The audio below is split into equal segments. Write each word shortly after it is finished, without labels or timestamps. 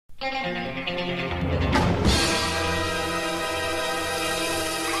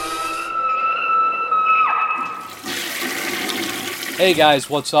Hey guys,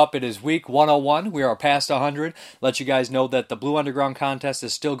 what's up? It is week 101. We are past 100. Let you guys know that the Blue Underground contest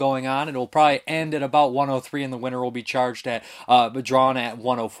is still going on. It will probably end at about 103, and the winner will be charged at drawn at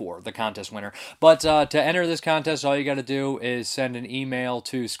 104, the contest winner. But to enter this contest, all you got to do is send an email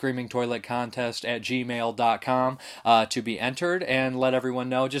to screamingtoiletcontest@gmail.com to be entered, and let everyone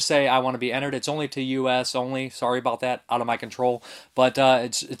know. Just say I want to be entered. It's only to US only. Sorry about that, out of my control. But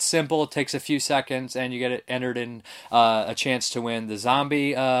it's simple. It takes a few seconds, and you get it entered in a chance to win the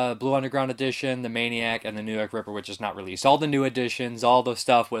Zombie Blue Underground edition, the Maniac, and the New York Ripper, which is not released. All the new editions, all the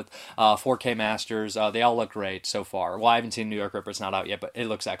stuff with 4K masters, they all look great so far. Well, I haven't seen New York Ripper, it's not out yet, but it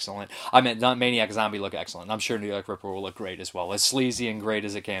looks excellent. I meant Maniac and Zombie look excellent. I'm sure New York Ripper will look great as well, as sleazy and great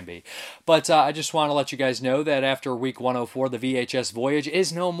as it can be. But I just want to let you guys know that after week 104, the VHS Voyage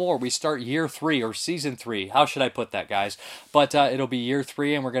is no more. We start year 3, or season 3. How should I put that, guys? But it'll be year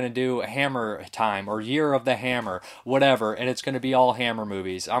 3, and we're going to do Hammer Time, or Year of the Hammer, whatever, and it's going to be all Hammer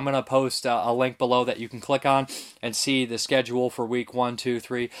movies. I'm going to post a link below that you can click on and see the schedule for week 1, 2,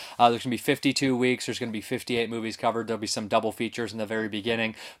 3. There's going to be 52 weeks. There's going to be 58 movies covered. There'll be some double features in the very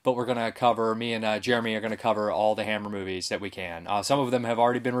beginning, but we're going to cover, me and Jeremy are going to cover all the Hammer movies that we can. Some of them have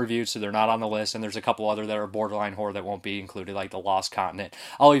already been reviewed, so they're not on the list, and there's a couple other that are borderline horror that won't be included, like The Lost Continent.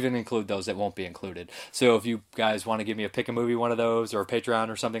 I'll even include those that won't be included. So if you guys want to give me a pick a movie one of those, or a Patreon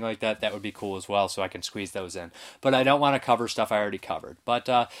or something like that, that would be cool as well, so I can squeeze those in. But I don't want to cover stuff I already covered. But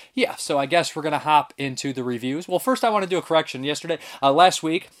yeah, so I guess we're going to hop into the reviews. Well, first I want to do a correction. Last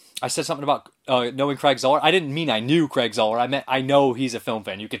week, I said something about knowing Craig Zeller. I didn't mean I knew Craig Zeller. I meant I know he's a film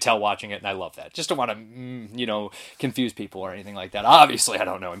fan. You could tell watching it, and I love that. Just don't want to, confuse people or anything like that. Obviously, I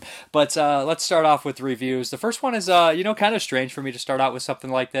don't know him. But let's start off with the reviews. The first one is, kind of strange for me to start out with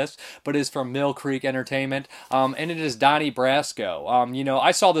something like this, but is from Mill Creek Entertainment, and it is Donnie Brasco.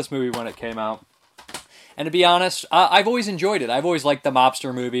 I saw this movie when it came out. And to be honest, I've always enjoyed it. I've always liked the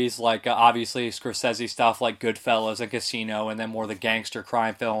mobster movies, like obviously Scorsese stuff like Goodfellas and Casino, and then more the gangster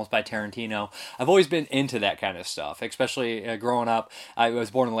crime films by Tarantino. I've always been into that kind of stuff, especially growing up. I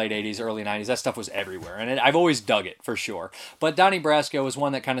was born in the late 80s, early 90s. That stuff was everywhere, and I've always dug it, for sure. But Donnie Brasco was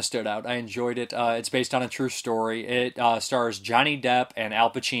one that kind of stood out. I enjoyed it. It's based on a true story. It stars Johnny Depp and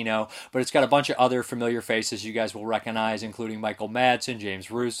Al Pacino, but it's got a bunch of other familiar faces you guys will recognize, including Michael Madsen, James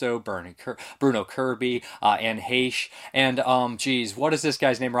Russo, Bruno Kirby, Anne Heche, and what is this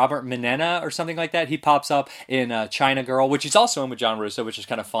guy's name? Robert Minena or something like that. He pops up in China Girl, which he's also in with John Russo, which is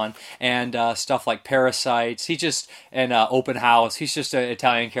kind of fun, and stuff like Parasites. Open House. He's just an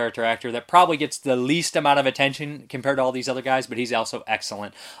Italian character actor that probably gets the least amount of attention compared to all these other guys, but he's also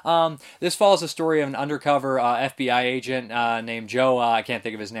excellent. This follows the story of an undercover FBI agent named Joe. I can't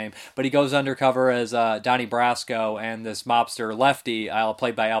think of his name, but he goes undercover as Donnie Brasco and this mobster Lefty,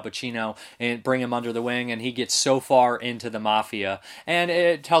 played by Al Pacino, and bring him under the wing, and he gets so far into the mafia. And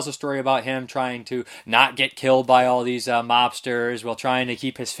it tells a story about him trying to not get killed by all these mobsters while trying to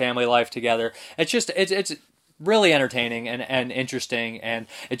keep his family life together. It's really entertaining and interesting, and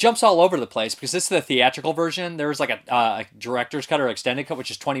it jumps all over the place because this is the theatrical version. There's like a director's cut or extended cut, which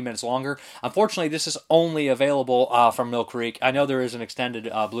is 20 minutes longer. Unfortunately, this is only available from Mill Creek. I know there is an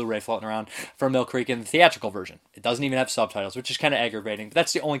extended Blu-ray floating around from Mill Creek in the theatrical version. It doesn't even have subtitles, which is kind of aggravating. But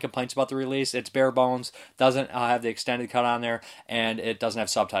that's the only complaints about the release. It's bare bones, doesn't have the extended cut on there, and it doesn't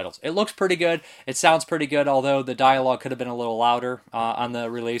have subtitles. It looks pretty good. It sounds pretty good, although the dialogue could have been a little louder on the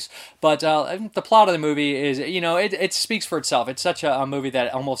release. But the plot of the movie is, it speaks for itself. It's such a movie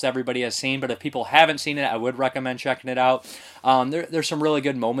that almost everybody has seen, but if people haven't seen it, I would recommend checking it out. There's some really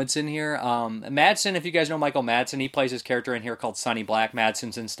good moments in here. Madsen, if you guys know Michael Madsen, he plays his character in here called Sonny Black.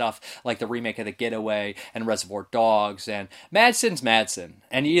 Madsen's in stuff like the remake of The Getaway and Reservoir Dogs, and Madsen's Madsen,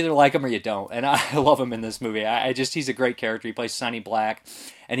 and you either like him or you don't, and I love him in this movie. He's a great character. He plays Sonny Black,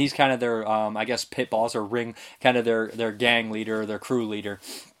 and he's kind of their, pit boss or ring, kind of their gang leader, their crew leader.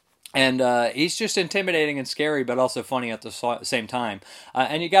 And he's just intimidating and scary, but also funny at the same time.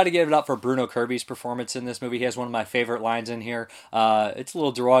 And you got to give it up for Bruno Kirby's performance in this movie. He has one of my favorite lines in here. It's a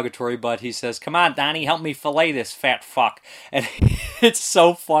little derogatory, but he says, "Come on, Donnie, help me fillet this fat fuck." And it's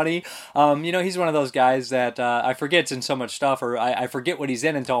so funny. He's one of those guys that I forget's in so much stuff, or I forget what he's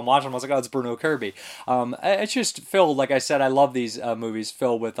in until I'm watching him. I was like, oh, it's Bruno Kirby. It's just filled, like I said, I love these movies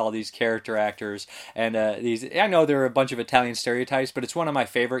filled with all these character actors. And I know there are a bunch of Italian stereotypes, but it's one of my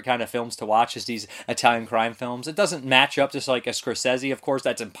favorite kind kind of films to watch is these Italian crime films. It doesn't match up just like a Scorsese, of course.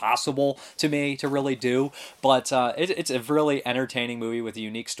 That's impossible to me to really do. But it's a really entertaining movie with a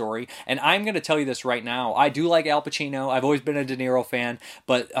unique story. And I'm going to tell you this right now. I do like Al Pacino. I've always been a De Niro fan.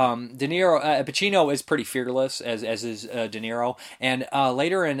 But Pacino is pretty fearless, as is De Niro. And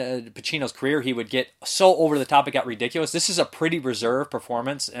later in Pacino's career, he would get so over the top it got ridiculous. This is a pretty reserved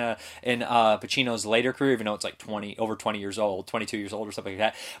performance in Pacino's later career, even though it's like 20 years old, 22 years old or something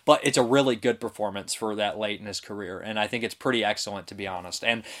like that. But it's a really good performance for that late in his career, and I think it's pretty excellent, to be honest.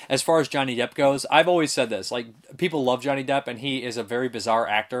 And as far as Johnny Depp goes, I've always said this, like, people love Johnny Depp, and he is a very bizarre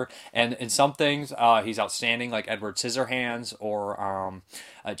actor, and in some things, he's outstanding, like Edward Scissorhands or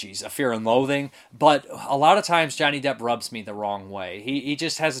A Fear and Loathing, but a lot of times Johnny Depp rubs me the wrong way. He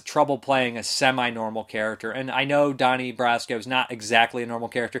just has trouble playing a semi-normal character, and I know Donnie Brasco is not exactly a normal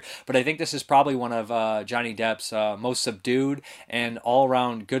character, but I think this is probably one of Johnny Depp's most subdued and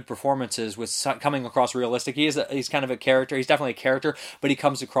all-around good performances with coming across realistic. He's kind of a character. He's definitely a character, but he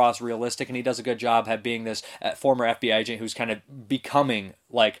comes across realistic, and he does a good job at being this former FBI agent who's kind of becoming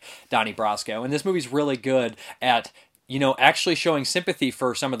like Donnie Brasco. And this movie's really good at actually showing sympathy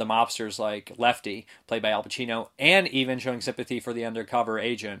for some of the mobsters like Lefty, played by Al Pacino, and even showing sympathy for the undercover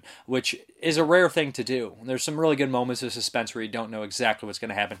agent, which is a rare thing to do. There's some really good moments of suspense where you don't know exactly what's going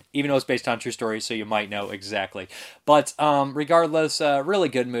to happen, even though it's based on true stories, so you might know exactly. But regardless, really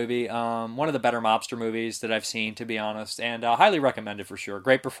good movie. One of the better mobster movies that I've seen, to be honest, and highly recommended for sure.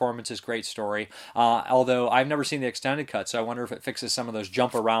 Great performances, great story. Although I've never seen the extended cut, so I wonder if it fixes some of those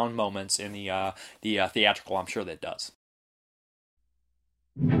jump around moments in the theatrical. I'm sure that it does.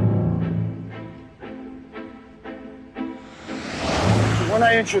 When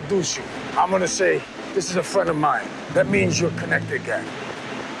I introduce you, I'm gonna say, this is a friend of mine. That means you're a connected guy.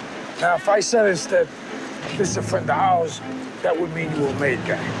 Now, if I said instead, this is a friend of ours, that would mean you were a made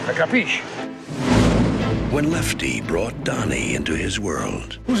guy. A capiche? When Lefty brought Donnie into his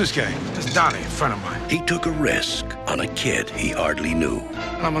world, Who's this guy? This is Donnie, a friend of mine. he took a risk on a kid he hardly knew.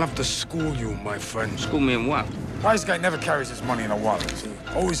 I'm gonna have to school you, my friend. School me in what? Wise guy never carries his money in a wallet, see?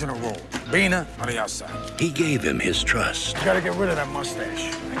 Always in a roll. Bina on the outside. He gave him his trust. You gotta get rid of that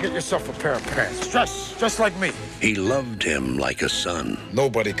mustache and get yourself a pair of pants. Dress just like me. He loved him like a son.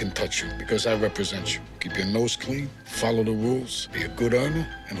 Nobody can touch you because I represent you. Keep your nose clean, follow the rules, be a good earner,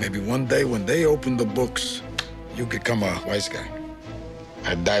 and maybe one day when they open the books, you become a wise guy.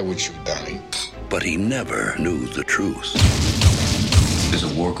 I die with you, Donnie. But he never knew the truth. There's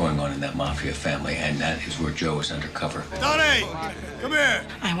a war going on in that mafia family, and that is where Joe is undercover. Donnie, come here.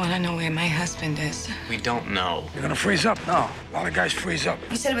 I want to know where my husband is. We don't know. You're gonna freeze up? No. A lot of guys freeze up.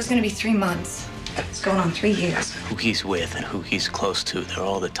 You said it was going to be 3 months. It's going on 3 years. Who he's with and who he's close to, they're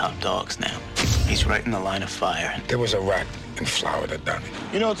all the top dogs now. He's right in the line of fire. There was a rat in Florida, Donnie.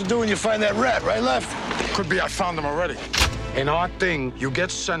 You know what to do when you find that rat, right, Left? Could be I found him already. In our thing, you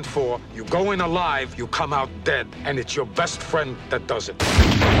get sent for, you go in alive, you come out dead, and it's your best friend that does it.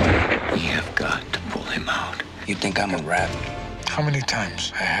 We have got to pull him out. You think I'm a rat? How many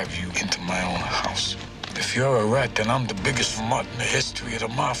times I have you into my own house? If you're a rat, then I'm the biggest mutt in the history of the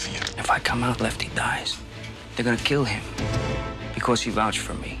mafia. If I come out, Lefty dies. They're gonna kill him. Because he vouched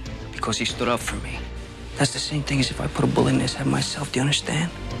for me. Because he stood up for me. That's the same thing as if I put a bullet in his head myself. Do you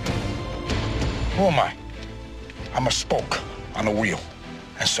understand? Who am I? I'm a spoke on a wheel,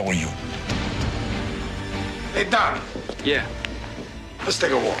 and so are you. Hey, Don. Yeah. Let's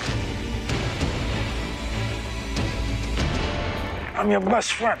take a walk. I'm your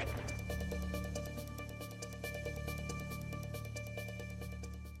best friend.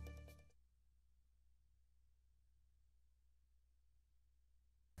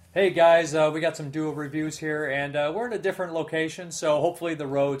 Hey guys, we got some dual reviews here, and we're in a different location, so hopefully the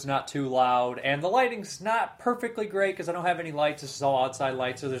road's not too loud, and the lighting's not perfectly great because I don't have any lights. This is all outside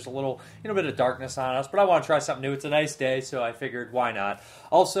lights, so there's a little, bit of darkness on us, but I want to try something new. It's a nice day, so I figured why not.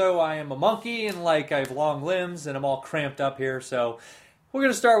 Also, I am a monkey, and I have long limbs, and I'm all cramped up here, so we're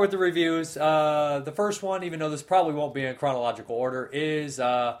going to start with the reviews. The first one, even though this probably won't be in chronological order, is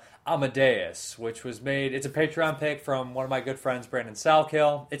Amadeus, which was made, it's a Patreon pick from one of my good friends, Brandon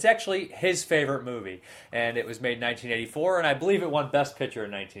Salkill. It's actually his favorite movie, and it was made in 1984, and I believe it won Best Picture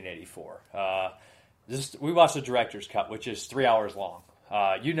in 1984. We watched the director's cut, which is 3 hours long.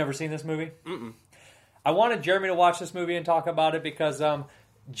 You've never seen this movie? Mm-mm. I wanted Jeremy to watch this movie and talk about it because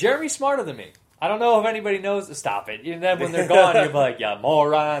Jeremy's smarter than me. I don't know if anybody knows. Stop it. And then when they're gone, you're like, yeah,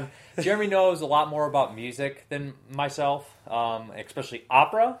 moron. Jeremy knows a lot more about music than myself, especially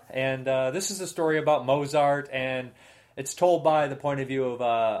opera. And this is a story about Mozart, and it's told by the point of view of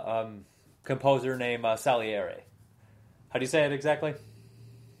a composer named Salieri. How do you say it exactly?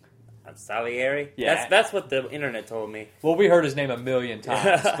 Salieri? Yeah. That's what the internet told me. Well, we heard his name a million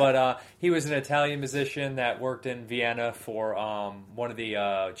times, but he was an Italian musician that worked in Vienna for one of the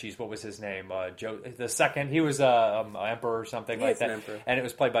what was his name? Joe the Second. He was an emperor or something like that, and it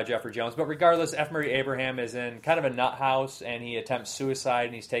was played by Jeffrey Jones. But regardless, F. Murray Abraham is in kind of a nut house, and he attempts suicide,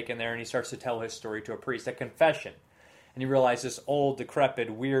 and he's taken there, and he starts to tell his story to a priest, a confession, and you realize this old, decrepit,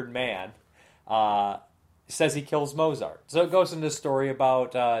 weird man. Says he kills Mozart. So it goes into a story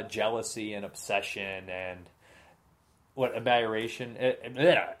about jealousy and obsession and admiration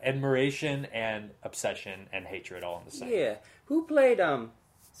and obsession and hatred all in the same. Yeah. Who played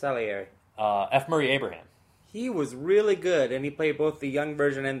Salieri? F. Murray Abraham. He was really good, and he played both the young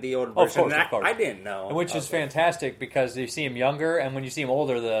version and the old version. Of course. I didn't know. Which is fantastic because you see him younger, and when you see him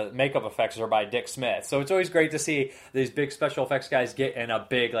older, the makeup effects are by Dick Smith. So it's always great to see these big special effects guys get in a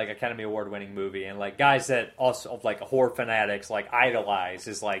big Academy Award winning movie, and guys that also horror fanatics idolize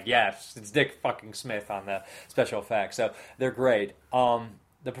is yes, it's Dick fucking Smith on the special effects. So they're great.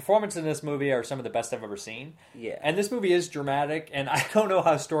 The performances in this movie are some of the best I've ever seen. Yeah. And this movie is dramatic, and I don't know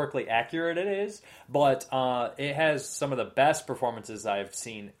how historically accurate it is, but it has some of the best performances I've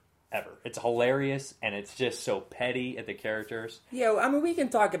seen ever. It's hilarious, and it's just so petty at the characters. Yeah, I mean, we can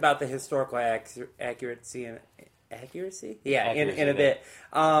talk about the historical accuracy and... Accuracy? Yeah, in a bit.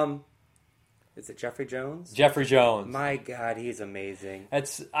 Is it Jeffrey Jones? Jeffrey Jones. My God, he's amazing. I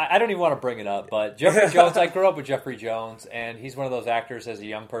don't even want to bring it up, but Jeffrey Jones, I grew up with Jeffrey Jones, and he's one of those actors as a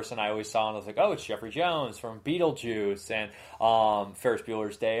young person I always saw, and I was like, oh, it's Jeffrey Jones from Beetlejuice, and Ferris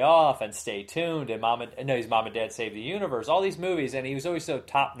Bueller's Day Off, and Stay Tuned, and he's Mom and Dad Save the Universe, all these movies, and he was always so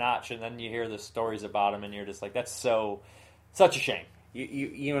top-notch, and then you hear the stories about him, and you're just like, that's such a shame.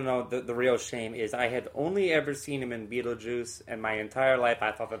 You know, the real shame is I had only ever seen him in Beetlejuice, and my entire life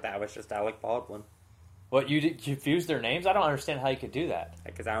I thought that was just Alec Baldwin. What, you confused their names? I don't understand how you could do that.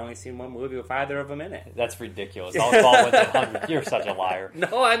 Because I only seen one movie with either of them in it. That's ridiculous. Alec Baldwin's 100. You're such a liar.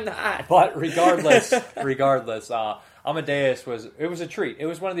 No, I'm not. But regardless, Amadeus was a treat. It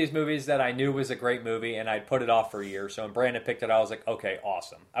was one of these movies that I knew was a great movie, and I'd put it off for a year. So when Brandon picked it, I was like, okay,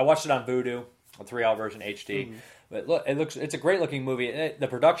 awesome. I watched it on Vudu, a 3-hour version HD. Mm-hmm. But look, it's a great looking movie. The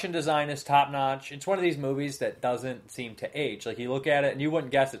production design is top notch. It's one of these movies that doesn't seem to age. You look at it and you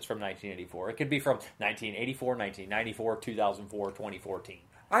wouldn't guess it's from 1984. It could be from 1984, 1994, 2004, 2014.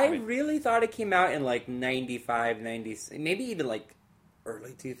 I really thought it came out in 95, 96, maybe even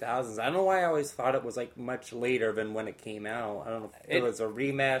early 2000s. I don't know why I always thought it was much later than when it came out. I don't know if it was a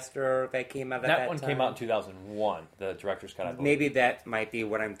remaster that came out at that time. That one came out in 2001, the director's cut, I believe. Maybe that might be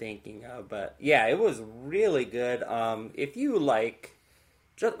what I'm thinking of, but yeah, it was really good. If you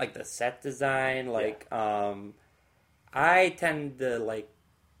just the set design, I tend to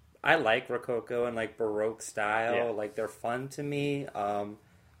I like Rococo and Baroque style. Yeah. They're fun to me.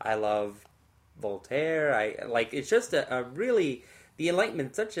 I love Voltaire. It's just a really... The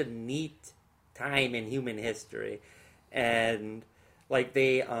Enlightenment, such a neat time in human history, and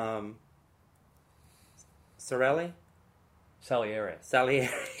Salieri.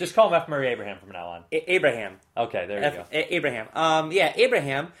 Just call him F. Murray Abraham from now on. Abraham. Okay, there you go. Abraham.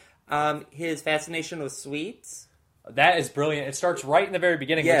 Abraham. His fascination with sweets. That is brilliant. It starts right in the very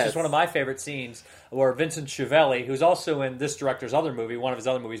beginning, which is one of my favorite scenes, where Vincent Schiavelli, who's also in this director's other movie, one of his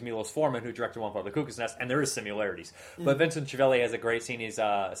other movies, Milos Forman, who directed One Flew Over the Cuckoo's Nest, and there is similarities. Mm-hmm. But Vincent Schiavelli has a great scene. He's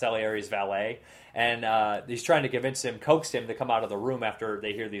Salieri's valet, and he's trying to coax him to come out of the room after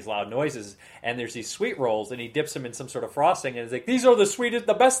they hear these loud noises, and there's these sweet rolls, and he dips them in some sort of frosting, and he's like, these are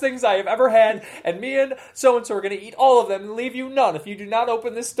the best things I have ever had, and me and so-and-so are going to eat all of them and leave you none if you do not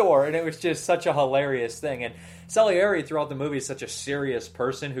open this door. And it was just such a hilarious thing. And Salieri throughout the movie is such a serious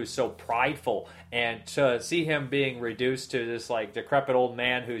person who's so prideful, and to see him being reduced to this decrepit old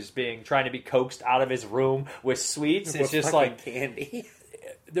man who's trying to be coaxed out of his room with sweets, it's just candy.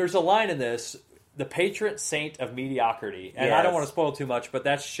 There's a line in this, the patron saint of mediocrity, and I don't want to spoil too much, but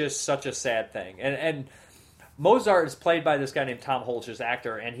that's just such a sad thing. And Mozart is played by this guy named Tom Hulce, this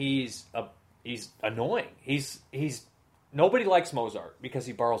actor, and he's annoying. He's nobody likes Mozart because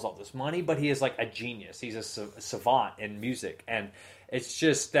he borrows all this money, but he is a genius. He's a savant in music. And it's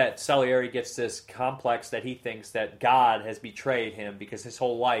just that Salieri gets this complex that he thinks that God has betrayed him because his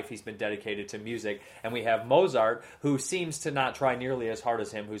whole life he's been dedicated to music. And we have Mozart, who seems to not try nearly as hard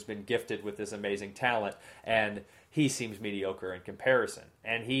as him, who's been gifted with this amazing talent. And he seems mediocre in comparison.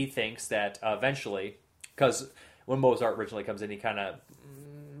 And he thinks that eventually, because when Mozart originally comes in, he kind of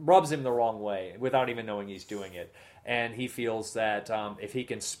rubs him the wrong way without even knowing he's doing it. And he feels that if he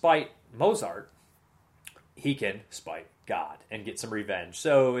can spite Mozart, he can spite God and get some revenge.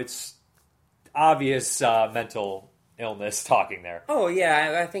 So it's obvious mental illness talking there. Oh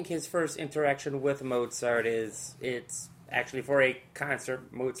yeah, I think his first interaction with Mozart it's actually for a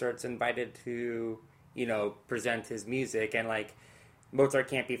concert. Mozart's invited to present his music, and like Mozart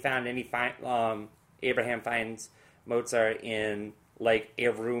can't be found, and Abraham finds Mozart in like a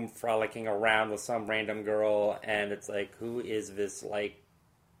room frolicking around with some random girl, and it's like, who is this like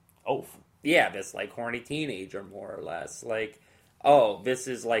this like horny teenager, more or less, like, oh, this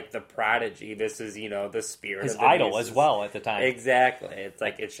is like the prodigy, this is the spirit his of the idol muses. as well at the time. Exactly. It's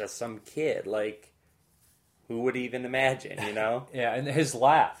like, it's just some kid, like, who would even imagine, Yeah, and his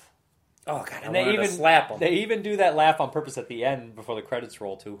laugh. Oh god, And I wanted to slap him. They even do that laugh on purpose at the end before the credits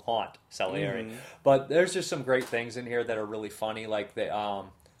roll to haunt Salieri. Mm-hmm. But there's just some great things in here that are really funny, like the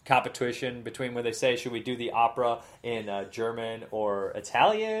competition between where they say, should we do the opera in German or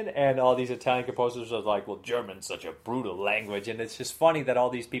Italian? And all these Italian composers are like, well, German's such a brutal language. And it's just funny that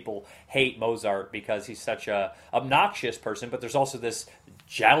all these people hate Mozart because he's such a obnoxious person, but there's also this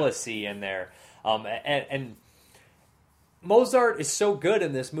jealousy in there. And Mozart is so good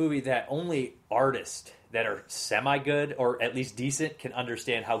in this movie that only artists that are semi-good or at least decent can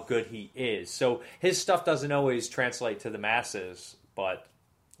understand how good he is. So his stuff doesn't always translate to the masses, but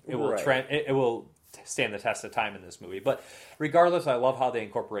it will it will stand the test of time in this movie. But regardless, I love how they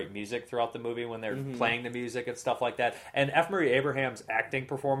incorporate music throughout the movie when they're playing the music and stuff like that. And F. Murray Abraham's acting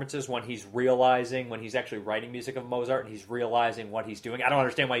performances when he's actually writing music of Mozart and he's realizing what he's doing. I don't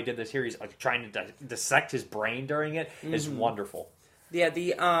understand why he did this here. He's like trying to dissect his brain during it. Is wonderful. Yeah,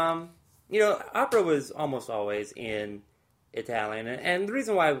 the opera was almost always in Italian, and the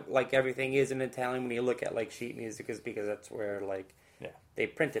reason why like everything is in Italian when you look at like sheet music is because that's where like they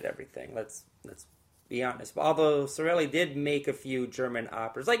printed everything. Let's be honest. Although Sorelli did make a few German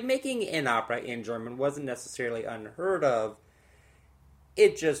operas, like making an opera in German wasn't necessarily unheard of.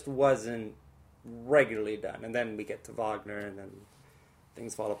 It just wasn't regularly done. And then we get to Wagner, and then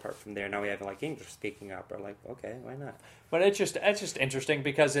things fall apart from there. Now we have like English-speaking opera. Like, okay, why not? But it's just interesting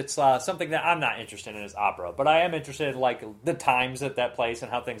because it's something that I'm not interested in as opera, but I am interested in like the times at that place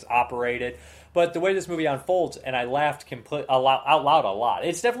and how things operated. But the way this movie unfolds, and I laughed out loud a lot.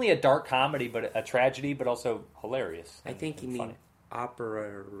 It's definitely a dark comedy, but a tragedy, but also hilarious. I think you mean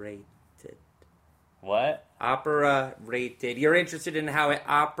opera-rated. What? Opera-rated. You're interested in how it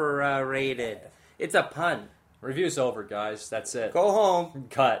opera-rated. It's a pun. Review's over, guys. That's it. Go home.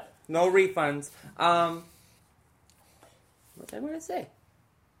 Cut. No refunds. What did I want to say?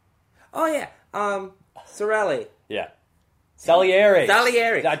 Oh, yeah. Sorelli. Yeah. Salieri.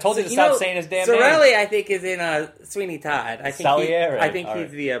 I told you to stop saying his damn Sorelli, name. I think, is in Sweeney Todd. Salieri. I think All he's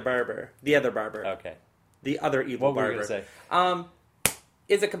right. the barber. The other barber. Okay. The other evil What barber. were you going to say?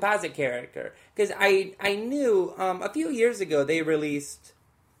 Is a composite character. Because I knew a few years ago they released,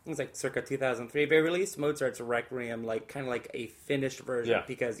 it was like circa 2003, they released Mozart's Requiem, like kind of like a finished version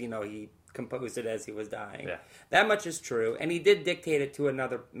because, he composed it as he was dying. Yeah. That much is true. And he did dictate it to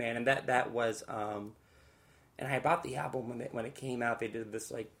another man, and that was... and I bought the album when it came out. They did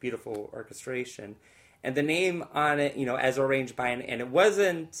this like beautiful orchestration, and the name on it, as arranged by and it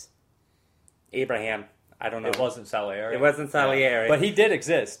wasn't Abraham. I don't know. It wasn't Salieri. It wasn't Salieri, but he did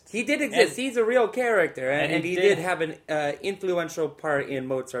exist. He did exist. He's a real character, and he did have an influential part in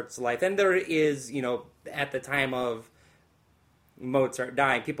Mozart's life. And there is, at the time of Mozart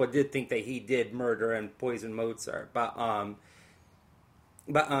dying, people did think that he did murder and poison Mozart, But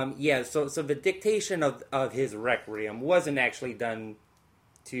yeah, so the dictation of his Requiem wasn't actually done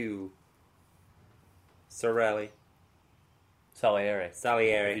to Sorelli. Salieri.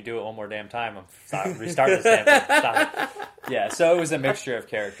 If you do it one more damn time, I'm restarting this damn thing. Stop it. Yeah, so it was a mixture of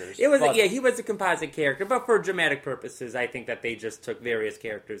characters. He was a composite character, but for dramatic purposes, I think that they just took various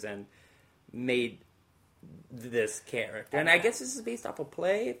characters and made this character. And I guess this is based off a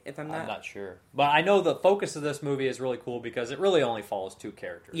play, if I'm not sure. But I know the focus of this movie is really cool because it really only follows two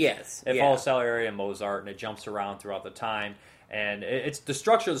characters. Yes. It follows Salieri and Mozart, and it jumps around throughout the time. And it's the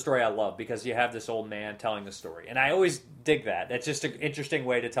structure of the story I love because you have this old man telling the story. And I always dig that. It's just an interesting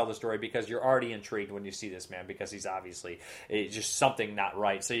way to tell the story because you're already intrigued when you see this man because he's obviously just something not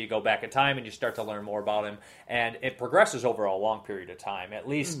right. So you go back in time and you start to learn more about him. And it progresses over a long period of time, at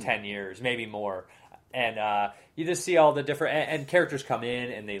least 10 years, maybe more. And you just see all the different... And characters come in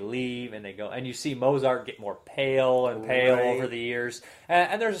and they leave and they go... And you see Mozart get more pale and pale over the years.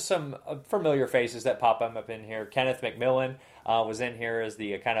 And there's some familiar faces that pop up in here. Kenneth McMillan was in here as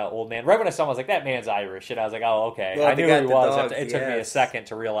the kind of old man. Right when I saw him, I was like, that man's Irish. And I was like, oh, okay. Well, I knew who he was. dogs, It took me a second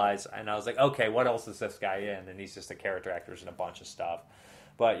to realize. And I was like, okay, what else is this guy in? And he's just a character actor in a bunch of stuff.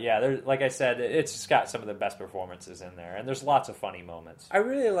 But yeah, like I said, it's just got some of the best performances in there. And there's lots of funny moments. I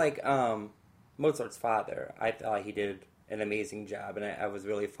really like... Mozart's father. I thought he did an amazing job, and I was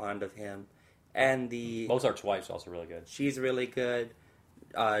really fond of him. And Mozart's wife's also really good. She's really good.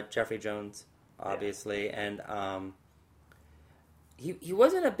 Jeffrey Jones, obviously, and he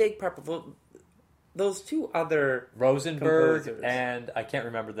wasn't a big part of those two other Rosenberg composers. And I can't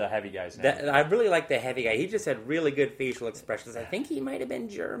remember the heavy guy's name. I really like the heavy guy. He just had really good facial expressions. I think he might have been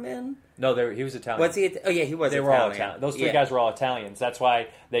German. No, he was Italian. Was he? Oh yeah, he was. They were all Italian. Those three guys were all Italians. That's why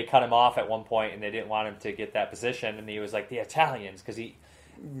they cut him off at one point, and they didn't want him to get that position. And he was like the Italians because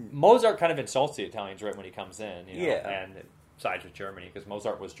Mozart kind of insults the Italians right when he comes in. And sides with Germany because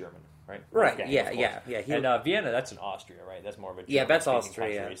Mozart was German, right? Right. Wolfgang, Yeah. And Vienna, that's in Austria, right? That's more of a German that's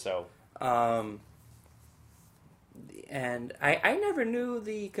Austria. Country, so. And I never knew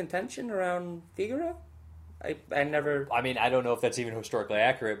the contention around Figaro. I never... I mean, I don't know if that's even historically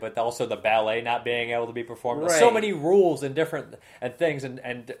accurate, but also the ballet not being able to be performed. Right. There's so many rules and different things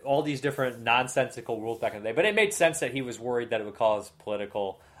and all these different nonsensical rules back in the day. But it made sense that he was worried that it would cause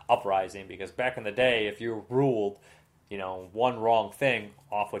political uprising because back in the day, if you ruled, one wrong thing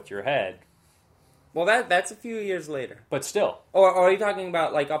off with your head... Well, that's a few years later. But still. Or are you talking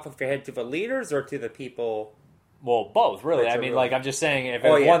about, like, off of your head to the leaders or to the people... Well, both, really. I mean, like, I'm just saying, if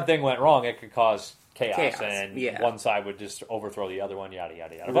one thing went wrong, it could cause chaos. And one side would just overthrow the other one, yada,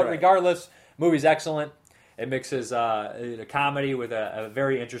 yada, yada. But regardless, movie's excellent. It mixes a comedy with a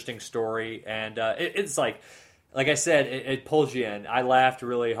very interesting story. And it's like I said, it pulls you in. I laughed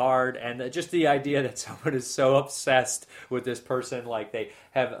really hard. And just the idea that someone is so obsessed with this person,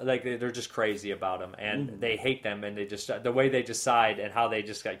 they're just crazy about them. And they hate them. And they just, the way they decide and how they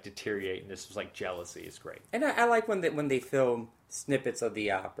just deteriorate. And this was like jealousy is great. And I like when they film snippets of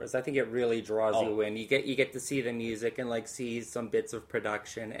the operas. I think it really draws you in. You get to see the music and see some bits of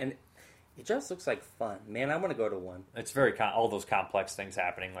production. And it just looks like fun. Man, I want to go to one. It's very all those complex things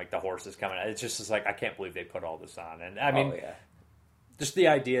happening, like the horses coming out. It's just like, I can't believe they put all this on. And I mean, just the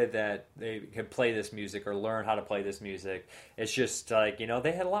idea that they can play this music or learn how to play this music, it's just like,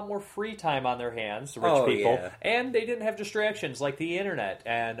 they had a lot more free time on their hands, rich people, and they didn't have distractions like the internet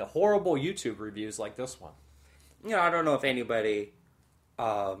and horrible YouTube reviews like this one. I don't know if anybody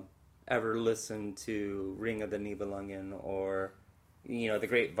ever listened to Ring of the Nibelungen or... the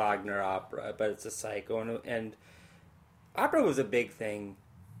great Wagner opera, but it's a Psycho. And opera was a big thing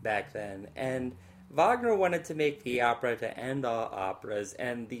back then. And Wagner wanted to make the opera to end all operas.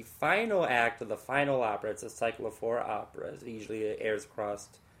 And the final act of the final opera, it's a cycle of 4 operas. Usually it airs across,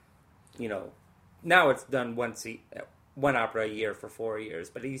 now it's done one opera a year for 4 years,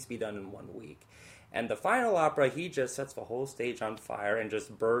 but it used to be done in 1 week. And the final opera, he just sets the whole stage on fire and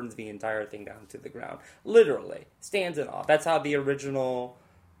just burns the entire thing down to the ground. Literally. Stands it off. That's how the original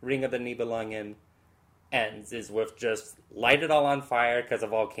Ring of the Nibelungen ends, is with just light it all on fire because a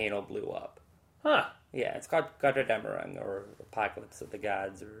volcano blew up. Huh. Yeah, it's called Götterdämmerung, or Apocalypse of the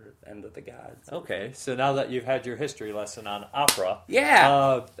Gods, or End of the Gods. Okay, so now that you've had your history lesson on opera,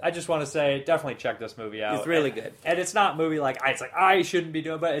 I just want to say, definitely check this movie out. It's really good. And it's not a movie I shouldn't be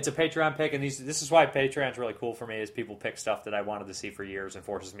doing, but it's a Patreon pick, and this is why Patreon's really cool for me, is people pick stuff that I wanted to see for years and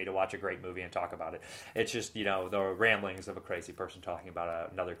forces me to watch a great movie and talk about it. It's just, the ramblings of a crazy person talking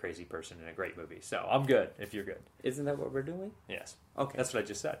about another crazy person in a great movie. So I'm good, if you're good. Isn't that what we're doing? Yes. Okay. That's what I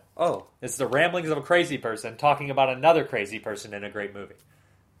just said. Oh. It's the ramblings of a crazy person talking about another crazy person in a great movie.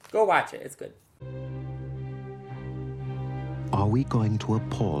 Go watch it. It's good. Are we going to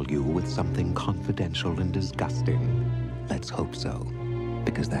appall you with something confidential and disgusting? Let's hope so,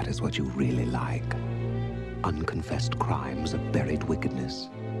 because that is what you really like. Unconfessed crimes of buried wickedness.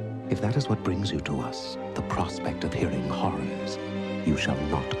 If that is what brings you to us, the prospect of hearing horrors, you shall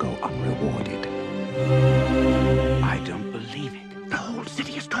not go unrewarded. I don't believe it. The whole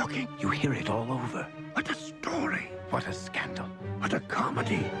city is talking. You hear it all over. What a story. What a scandal. What a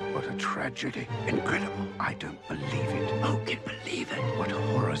comedy. What a tragedy. Incredible. I don't believe it. Who can believe it? What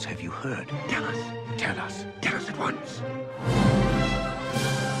horrors have you heard? Tell us. Tell us. Tell us at once.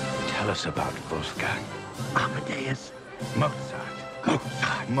 Tell us about Wolfgang. Amadeus.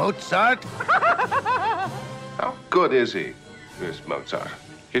 Mozart. Mozart? How good is he, this Mozart?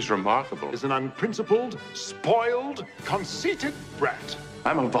 He's remarkable. Is an unprincipled, spoiled, conceited brat.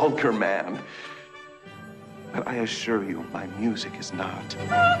 I'm a vulgar man. But I assure you, my music is not.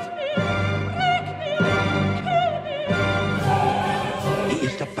 He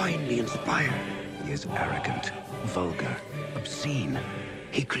is divinely inspired. He is arrogant, vulgar, obscene.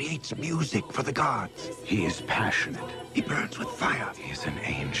 He creates music for the gods. He is passionate. He burns with fire. He is an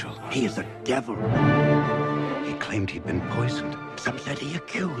angel. He is a devil. He claimed he'd been poisoned. Some said he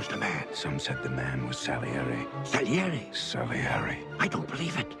accused a man. Some said the man was Salieri. Salieri? Salieri. I don't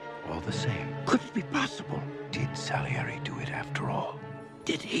believe it. All the same, could it be possible? Did Salieri do it after all?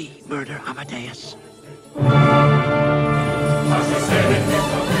 Did he murder Amadeus?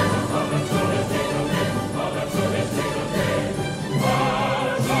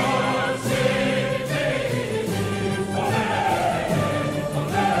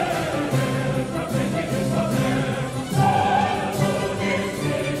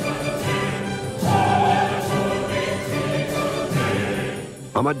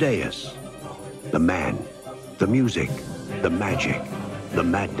 Amadeus, the man, the music, the magic, the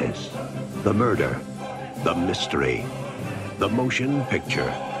madness, the murder, the mystery, the motion picture.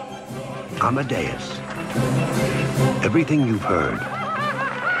 Amadeus. Everything you've heard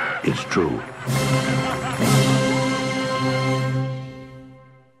is true.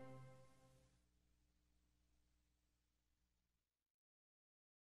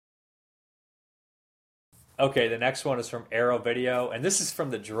 Okay, the next one is from Arrow Video, and this is from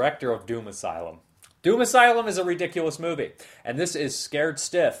the director of Doom Asylum. Doom Asylum is a ridiculous movie, and this is Scared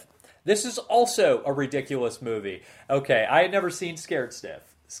Stiff. This is also a ridiculous movie. Okay, I had never seen Scared Stiff.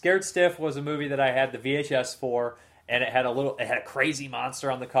 Scared Stiff was a movie that I had the VHS for, and it had a crazy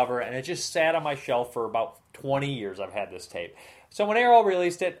monster on the cover, and it just sat on my shelf for about 20 years. I've had this tape. So when Arrow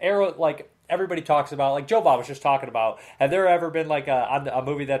released it, Arrow, like, everybody talks about, like Joe Bob was just talking about, have there ever been like a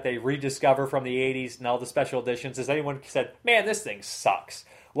movie that they rediscover from the 80s and all the special editions? Has anyone said, man, this thing sucks?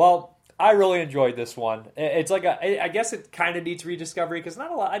 Well, I really enjoyed this one. It's like I guess it kind of needs rediscovery because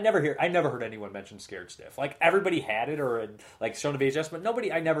not a lot. I never heard anyone mention Scared Stiff. Like everybody had it or like shown the VHS, but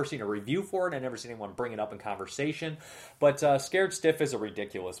nobody. I never seen a review for it. I never seen anyone bring it up in conversation. But Scared Stiff is a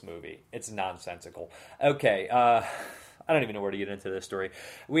ridiculous movie. It's nonsensical. Okay. I don't even know where to get into this story.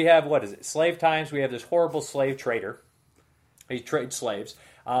 We have, what is it, slave times. We have this horrible slave trader. He trades slaves.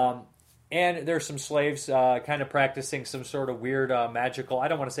 And there's some slaves kind of practicing some sort of weird magical, I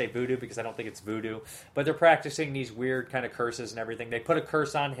don't want to say voodoo because I don't think it's voodoo, but they're practicing these weird kind of curses and everything. They put a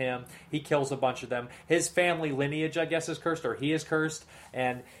curse on him. He kills a bunch of them. His family lineage, I guess, is cursed, or he is cursed.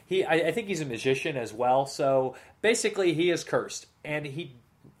 And I think he's a magician as well. So basically he is cursed. And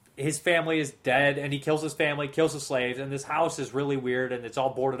his family is dead, and he kills his family, kills the slaves, and this house is really weird, and it's all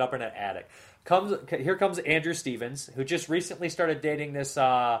boarded up in an attic. Here comes Andrew Stevens, who just recently started dating this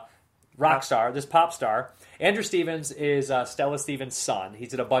rock star, this pop star. Andrew Stevens is Stella Stevens' son.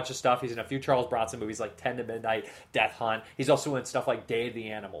 He's in a bunch of stuff. He's in a few Charles Bronson movies like 10 to Midnight, Death Hunt. He's also in stuff like Day of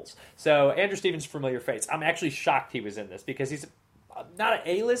the Animals. So Andrew Stevens' familiar face. I'm actually shocked he was in this because he's not an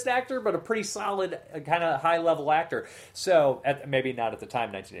A-list actor, but a pretty solid, kind of high-level actor. So, maybe not at the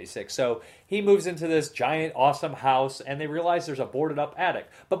time, 1986. So, he moves into this giant, awesome house, and they realize there's a boarded-up attic.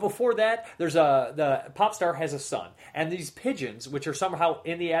 But before that, the pop star has a son. And these pigeons, which are somehow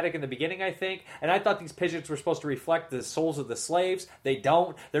in the attic in the beginning, I think, and I thought these pigeons were supposed to reflect the souls of the slaves. They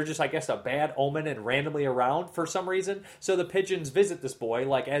don't. They're just, I guess, a bad omen and randomly around for some reason. So, the pigeons visit this boy,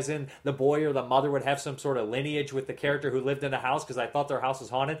 like as in the boy or the mother would have some sort of lineage with the character who lived in the house, because I thought their house was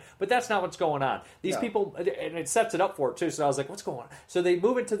haunted, but that's not what's going on. These people, and it sets it up for it too, so I was like, what's going on? So they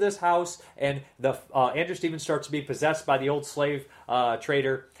move into this house, and the Andrew Stevens starts to be possessed by the old slave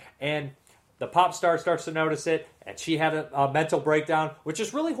trader, and the pop star starts to notice it, and she had a mental breakdown, which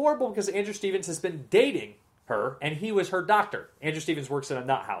is really horrible because Andrew Stevens has been dating her, and he was her doctor. Andrew Stevens works in a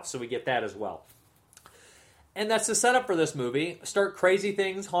nut house, so we get that as well. And that's the setup for this movie. Start crazy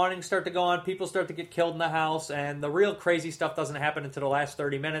things, hauntings start to go on, people start to get killed in the house, and the real crazy stuff doesn't happen until the last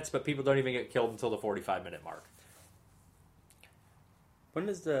 30 minutes, but people don't even get killed until the 45-minute mark. When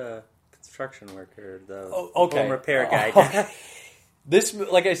does the construction worker, the home repair guy... This,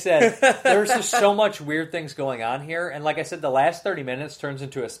 like I said, there's just so much weird things going on here, and like I said, the last 30 minutes turns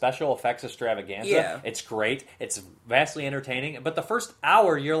into a special effects extravaganza. Yeah. It's great. It's vastly entertaining, but the first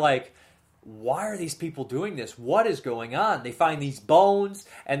hour, you're like, why are these people doing this? What is going on? They find these bones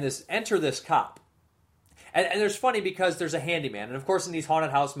and enter this cop. And there's funny because there's a handyman. And of course in these haunted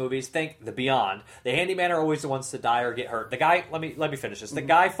house movies, think The Beyond. The handyman are always the ones to die or get hurt. The guy, let me finish this. The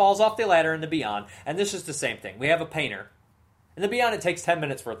guy falls off the ladder in The Beyond, and this is the same thing. We have a painter. In The Beyond, it takes 10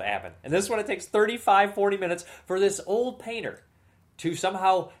 minutes for it to happen. And this one, it takes 35, 40 minutes for this old painter to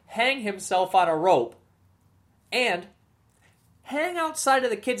somehow hang himself on a rope and hang outside of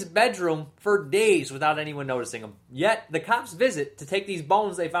the kid's bedroom for days without anyone noticing him. Yet, the cops visit to take these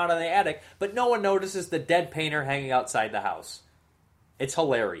bones they found in the attic, but no one notices the dead painter hanging outside the house. It's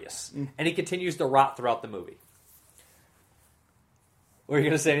hilarious. And he continues to rot throughout the movie. Were you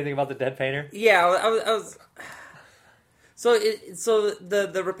going to say anything about the dead painter? Yeah, I was... So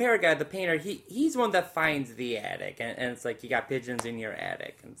the repair guy, the painter, he's one that finds the attic, and it's like, you got pigeons in your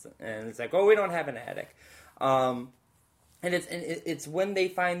attic, and it's like, oh, we don't have an attic. And it's when they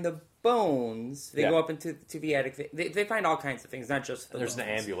find the bones, they go up into the attic. They find all kinds of things, not just the There's bones.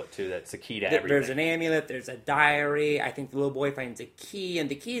 an amulet, too, that's the key to everything. There's an amulet, there's a diary. I think the little boy finds a key, and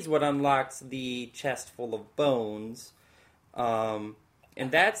the key is what unlocks the chest full of bones. And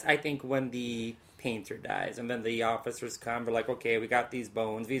that's, I think, when the painter dies. And then the officers come, they're like, okay, we got these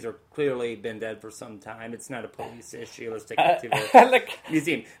bones. These are clearly been dead for some time. It's not a police issue. Let's take it to the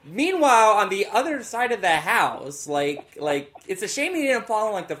museum. Meanwhile, on the other side of the house, like it's a shame he didn't fall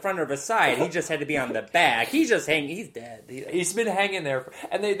on like the front or the side. He just had to be on the back. He's just hanging. He's dead. He's been hanging there.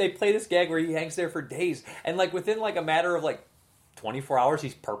 And they play this gag where he hangs there for days. And like within like a matter of like 24 hours,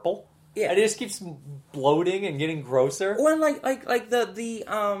 he's purple. Yeah. And he just keeps bloating and getting grosser. Well, and like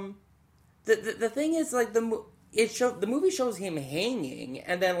the thing is, like, the movie shows him hanging,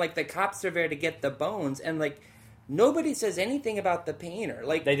 and then, like, the cops are there to get the bones, and, like, nobody says anything about the painter.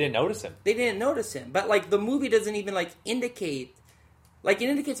 Like, they didn't notice him. But, like, the movie doesn't even, like, indicate... Like, it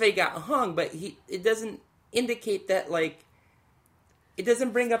indicates that he got hung, but it doesn't indicate that, like... It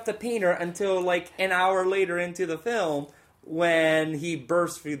doesn't bring up the painter until, like, an hour later into the film... when he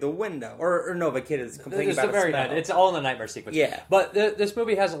bursts through the window. Or no, the kid is complaining about a spell. It's all in the nightmare sequence. Yeah. But this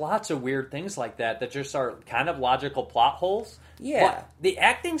movie has lots of weird things like that just are kind of logical plot holes. Yeah. But the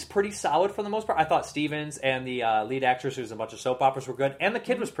acting's pretty solid for the most part. I thought Stevens and the lead actress who's in a bunch of soap operas were good. And the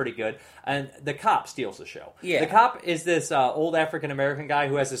kid was pretty good. And the cop steals the show. Yeah. The cop is this old African-American guy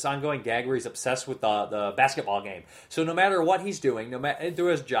who has this ongoing gag where he's obsessed with the basketball game. So no matter what he's doing, no matter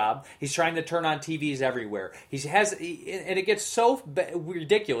through his job, he's trying to turn on TVs everywhere. And it gets so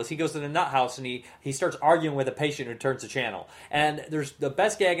ridiculous. He goes to the nut house and he starts arguing with a patient who turns the channel. And there's the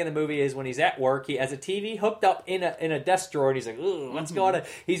best gag in the movie is when he's at work, he has a TV hooked up in a desk drawer and he's like, "Ugh, what's going on?"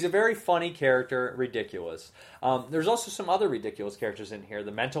 He's a very funny character, ridiculous. There's also some other ridiculous characters in here.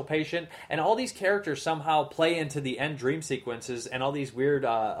 The mental patient, and all these characters somehow play into the end dream sequences and all these weird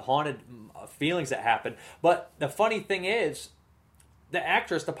haunted feelings that happen. But the funny thing is,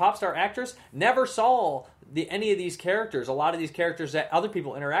 the pop star actress, never saw any of these characters, a lot of these characters that other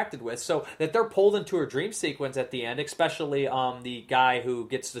people interacted with, so that they're pulled into her dream sequence at the end, especially the guy who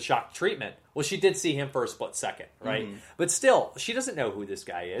gets the shock treatment. Well, she did see him for a split second, right? Mm-hmm. But still, she doesn't know who this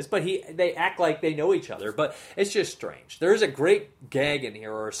guy is, but they act like they know each other, but it's just strange. There's a great gag in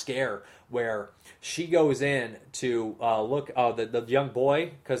here, or a scare, where she goes in to look, the young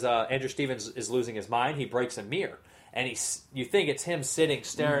boy, because Andrew Stevens is losing his mind, he breaks a mirror. And you think it's him sitting,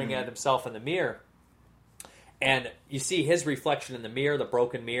 staring at himself in the mirror. And you see his reflection in the mirror, the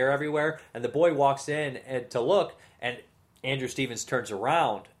broken mirror everywhere. And the boy walks in to look, and Andrew Stevens turns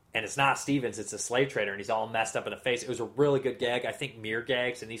around. And it's not Stevens, it's a slave trader, and he's all messed up in the face. It was a really good gag. I think mirror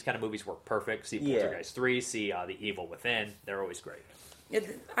gags in these kind of movies work perfect. See Poltergeist 3, see The Evil Within. They're always great.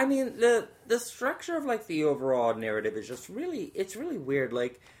 I mean, the structure of, like, the overall narrative is just it's really weird.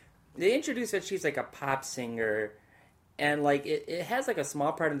 Like, they introduce that she's, like, a pop singer. And, like, it has, like, a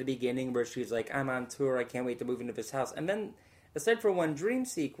small part in the beginning where she's like, I'm on tour, I can't wait to move into this house. And then, aside from one dream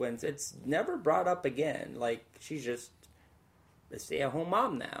sequence, it's never brought up again. Like, she's just a stay-at-home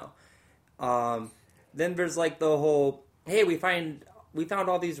mom now. Then there's, like, the whole, hey, we found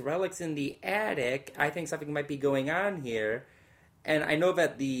all these relics in the attic. I think something might be going on here. And I know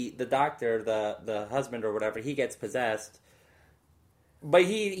that the doctor, the husband or whatever, he gets possessed. But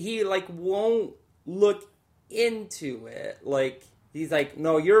he like, won't look into it. Like, he's like,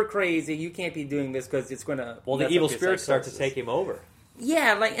 no, you're crazy, you can't be doing this because it's gonna... Well, the evil spirits start to take him over.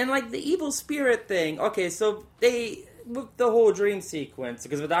 Yeah, like the evil spirit thing. Okay, so the whole dream sequence,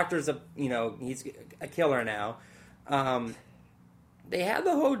 because the doctor's he's a killer now. They have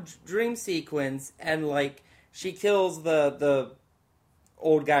the whole dream sequence, and like she kills the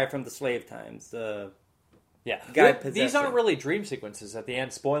old guy from the slave times. These aren't really dream sequences at the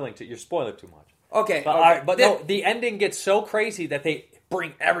end. You're spoiling too much. Okay, but the ending gets so crazy that they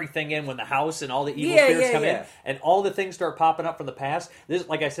bring everything in when the house and all the evil spirits come in, and all the things start popping up from the past. This,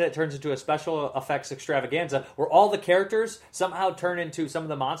 like I said, it turns into a special effects extravaganza where all the characters somehow turn into some of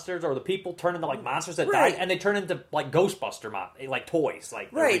the monsters, or the people turn into like monsters that died, and they turn into like Ghostbuster like toys,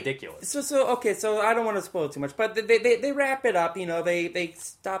 like they're ridiculous. So I don't want to spoil too much, but they wrap it up. They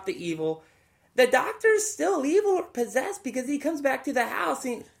stop the evil. The doctor's still evil or possessed because he comes back to the house.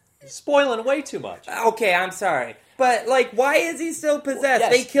 Spoiling way too much. Okay, I'm sorry. But, like, why is he still possessed?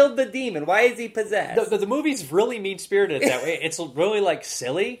 They killed the demon. Why is he possessed? The movie's really mean-spirited that way. It's really, like,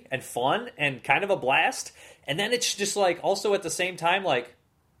 silly and fun and kind of a blast. And then it's just, like, also at the same time, like,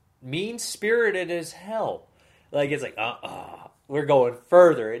 mean-spirited as hell. Like, it's like, we're going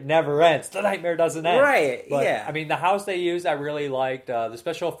further. It never ends. The nightmare doesn't end. Right, But, yeah. I mean, the house they used, I really liked. The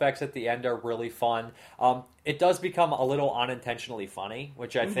special effects at the end are really fun. It does become a little unintentionally funny,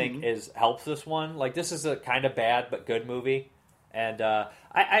 which I think helps this one. Like, this is a kind of bad but good movie. And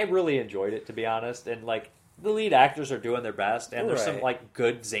I really enjoyed it, to be honest. And, like, the lead actors are doing their best, and there's some like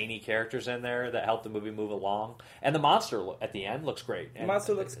good zany characters in there that help the movie move along. And the monster at the end looks great. And the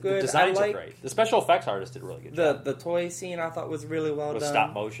monster looks good. The designs are great. The special effects artist did a really good job. The toy scene I thought was really well done.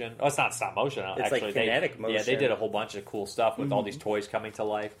 Stop motion. Oh, it's not stop motion. It's actually. like kinetic motion. Yeah, they did a whole bunch of cool stuff with all these toys coming to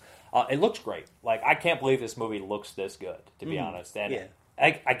life. It looks great. Like, I can't believe this movie looks this good, to be honest. And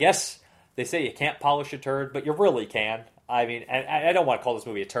I guess they say you can't polish a turd, but you really can. I mean, I don't want to call this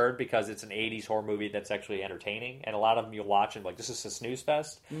movie a turd because it's an 80s horror movie that's actually entertaining. And a lot of them you'll watch and like, this is a snooze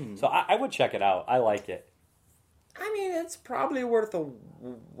fest. So I would check it out. I like it. I mean, it's probably worth a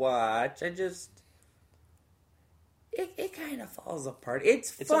watch. It kind of falls apart.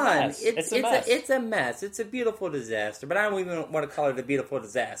 It's fun. It's a mess. It's a mess. It's a beautiful disaster. But I don't even want to call it a beautiful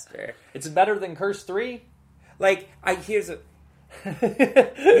disaster. It's better than Curse 3? Like,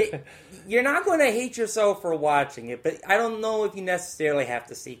 you're not going to hate yourself for watching it, but I don't know if you necessarily have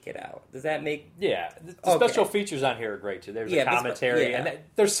to seek it out. Does that make... Yeah. The special features on here are great, too. There's a commentary, and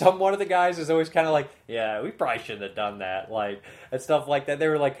there's one of the guys is always kind of like, yeah, we probably shouldn't have done that, like, and stuff like that. They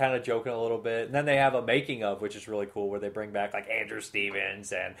were, like, kind of joking a little bit. And then they have a making of, which is really cool, where they bring back, like, Andrew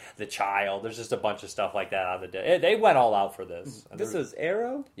Stevens and The Child. There's just a bunch of stuff like that on the day. They went all out for this. This is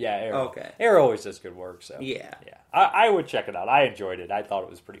Arrow? Yeah, Arrow. Okay. Arrow always does good work, so... Yeah. I would check it out. I enjoyed it. I thought it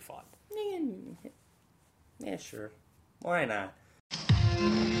was pretty fun. Yeah, sure. Why not?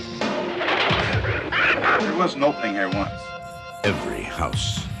 There was an opening here once. Every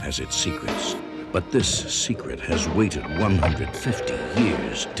house has its secrets, but this secret has waited 150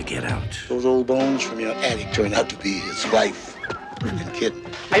 years to get out. Those old bones from your attic turned out to be his wife and kid.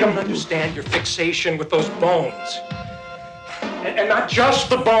 I don't understand your fixation with those bones. And not just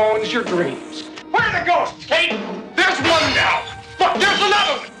the bones, your dreams. Where are the ghosts, Kate? There's one now. Look, there's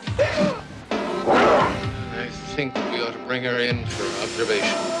another one. I think we ought to bring her in for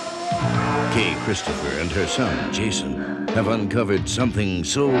observation. Kay Christopher and her son, Jason, have uncovered something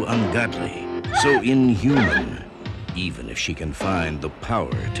so ungodly, so inhuman, even if she can find the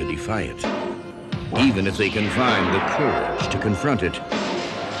power to defy it. Even if they can find the courage to confront it.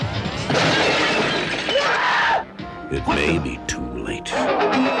 It may be too late.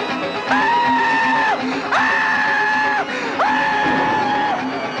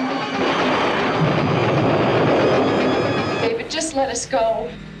 David, just let us go.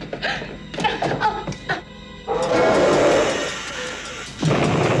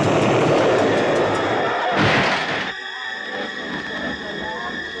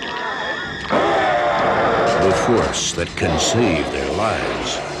 The force that can save their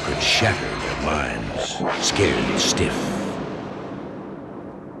lives could shatter their minds, scared stiff.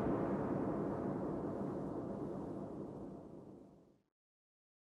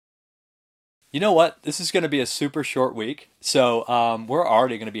 You know what? This is going to be a super short week, so we're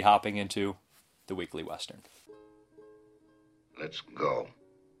already going to be hopping into the Weekly Western. Let's go.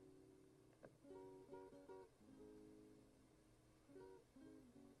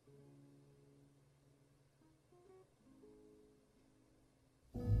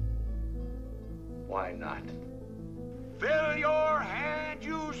 Why not? Fill your hand,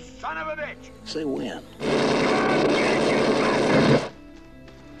 you son of a bitch! Say when.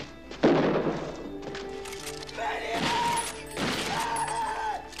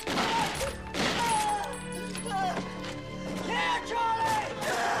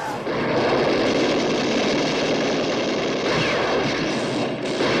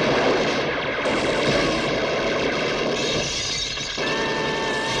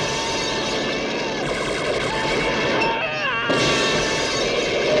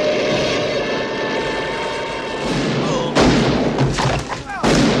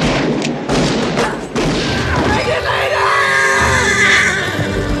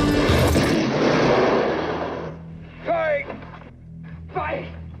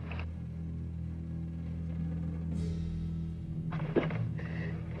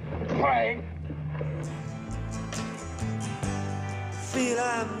 Feel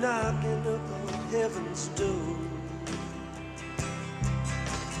I'm knocking on heaven's door.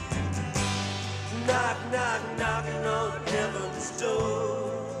 Knock, knock, knocking on heaven's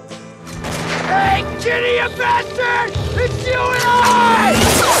door. Hey, Kitty, you bastard! It's you and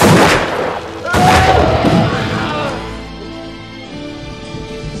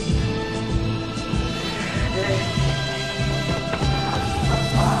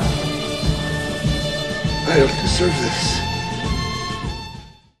I don't deserve this.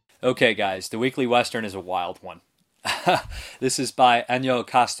 Okay, guys, the weekly western is a wild one. This is by Ennio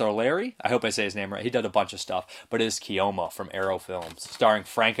Castellari. I hope I say his name right. He did a bunch of stuff, but it is Chioma from Arrow Films, starring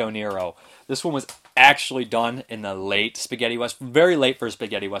Franco Nero. This one was actually done in the late spaghetti western, very late for a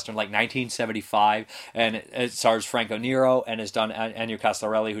spaghetti western, like 1975, and it stars Franco Nero and is done Ennio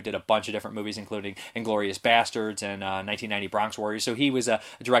Castellari, who did a bunch of different movies, including *Inglourious Bastards* and 1990 *Bronx Warriors*. So he was a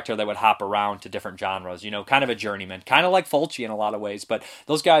director that would hop around to different genres, kind of a journeyman, kind of like Fulci in a lot of ways. But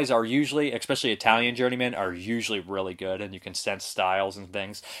those guys are usually, especially Italian journeymen, are usually really good, and you can sense styles and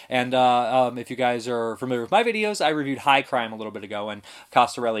things. And if you guys are familiar with my videos, I reviewed High Crime a little bit ago, and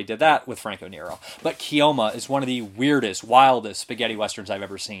Castellari did that with Franco Nero. But Chioma is one of the weirdest, wildest spaghetti westerns I've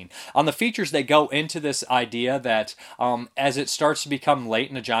ever seen. On the features, they go into this idea that as it starts to become late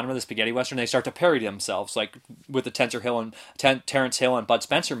in the genre of the spaghetti western, they start to parody themselves, like with the Terrence Hill and Bud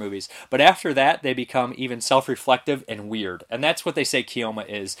Spencer movies. But after that, they become even self-reflective and weird. And that's what they say Chioma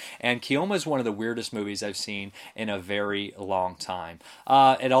is. And Chioma is one of the weirdest movies I've seen in a very long time.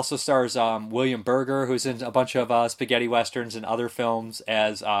 It also stars William Berger, who's in a bunch of spaghetti westerns and other films,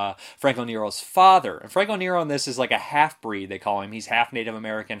 as Franco Nero's father. And Franco Nero in this is like a half-breed, they call him. He's half Native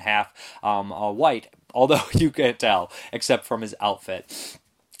American, half white, although you can't tell, except from his outfit.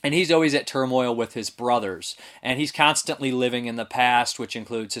 And he's always at turmoil with his brothers. And he's constantly living in the past, which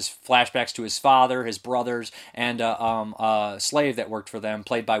includes his flashbacks to his father, his brothers, and a slave that worked for them,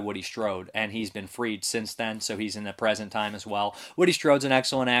 played by Woody Strode. And he's been freed since then, so he's in the present time as well. Woody Strode's an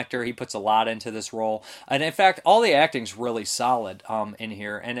excellent actor. He puts a lot into this role. And in fact, all the acting's really solid in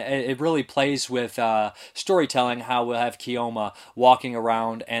here. And it really plays with storytelling, how we'll have Chioma walking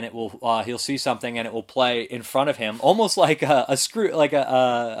around, and it will he'll see something, and it will play in front of him, almost like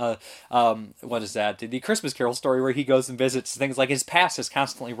what is that? The Christmas Carol story, where he goes and visits things. Like his past is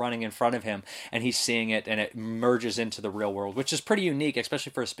constantly running in front of him, and he's seeing it, and it merges into the real world, which is pretty unique,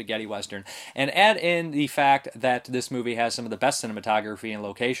 especially for a spaghetti western. And add in the fact that this movie has some of the best cinematography and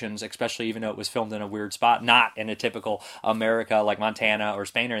locations, especially even though it was filmed in a weird spot, not in a typical America like Montana or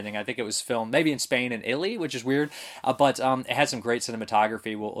Spain or anything. I think it was filmed maybe in Spain and Italy, which is weird, but it has some great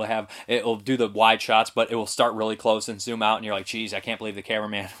cinematography. It'll do the wide shots, but it will start really close and zoom out, and you're like, geez, I can't believe the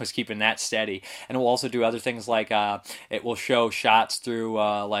cameraman was keeping that steady. And it will also do other things like it will show shots through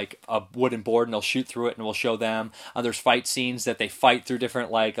like a wooden board, and they'll shoot through it, and we'll show them. There's fight scenes that they fight through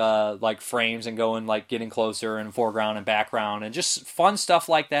different like frames and go and like getting closer and foreground and background and just fun stuff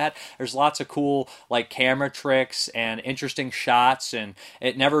like that. There's lots of cool like camera tricks and interesting shots, and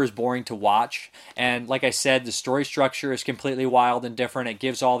it never is boring to watch. And like I said, the story structure is completely wild and different. It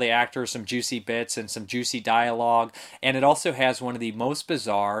gives all the actors some juicy bits and some juicy dialogue, and it also has one of the most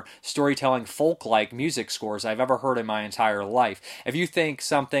bizarre storytelling folk-like music scores I've ever heard in my entire life. If you think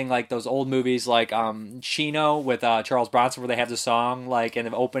something like those old movies like Chino with Charles Bronson, where they have the song like in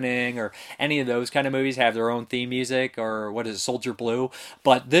the opening, or any of those kind of movies have their own theme music, or what is it, Soldier Blue?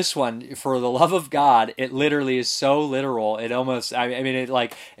 But this one, for the love of God, it literally is so literal. It almost, I mean,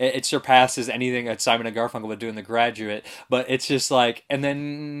 it surpasses anything that Simon and Garfunkel would do in The Graduate. But it's just like, and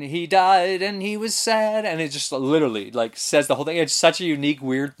then he died and he was sad, and it just literally like says the whole thing. It's such a unique,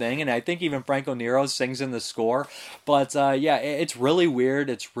 weird thing, and I think even Franco Nero sings in the score. But yeah, it's really weird.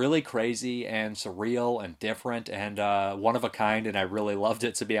 It's really crazy and surreal and different and one of a kind, and I really loved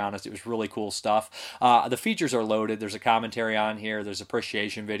it, to be honest. It was really cool stuff. The features are loaded. There's a commentary on here. There's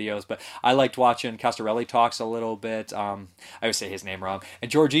appreciation videos, but I liked watching Castellari talks a little bit. I always say his name wrong.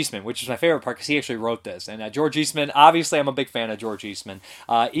 And George Eastman, which is my favorite part because he actually wrote this. And George Eastman, obviously I'm a big fan of George Eastman.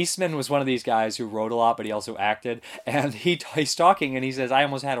 Eastman was one of these guys who wrote a lot, but he also acted. And he's talking, and he says, I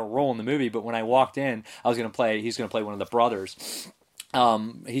almost had a role in the movie, but when I walked in, he's going to play one of the brothers.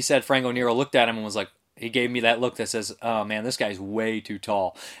 He said Franco Nero looked at him and was like, he gave me that look that says, oh man, this guy's way too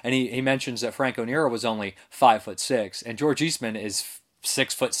tall. And he mentions that Franco Nero was only 5'6", and George Eastman is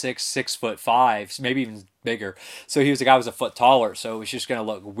 6'6", 6'5", maybe even bigger. So he was the guy was a foot taller, so it was just going to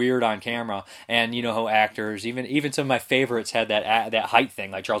look weird on camera. And you know how actors, even some of my favorites, had that height thing.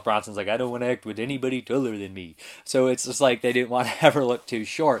 Like Charles Bronson's like, I don't want to act with anybody taller than me. So it's just like they didn't want to ever look too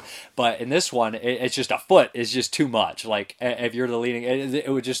short. But in this one, it's just a foot is just too much. Like if you're the leading,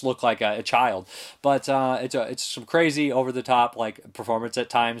 it would just look like a child. But it's some crazy over the top like performance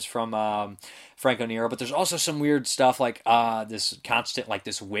at times from Franco Nero, but there's also some weird stuff like this constant, like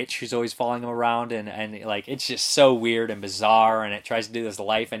this witch who's always following him around, and like it's just so weird and bizarre, and it tries to do this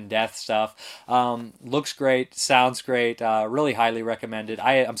life and death stuff. Looks great, sounds great, really highly recommended.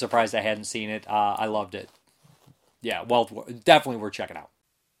 I'm surprised I hadn't seen it. I loved it. Yeah, well, definitely worth checking out.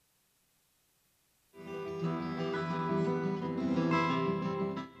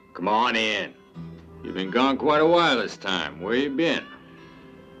 Come on in. You've been gone quite a while this time. Where you been?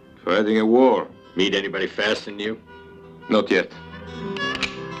 Fighting a war. Meet anybody faster than you? Not yet.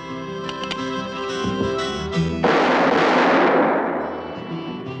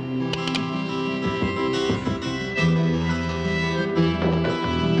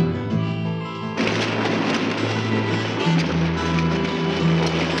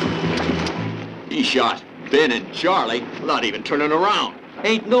 He shot Ben and Charlie without even turning around.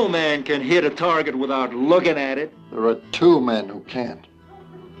 Ain't no man can hit a target without looking at it. There are two men who can.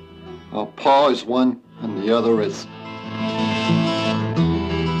 Pa is one, and the other is...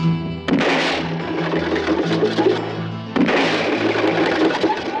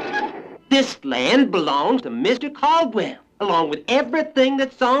 This land belongs to Mr. Caldwell, along with everything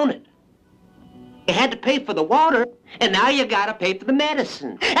that's on it. You had to pay for the water, and now you gotta pay for the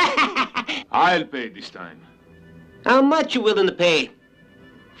medicine. I'll pay this time. How much you willing to pay?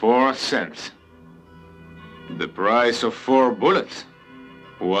 4 cents. The price of 4 bullets.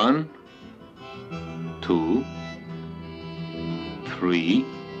 1, 2, 3,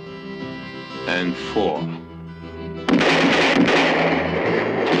 and 4.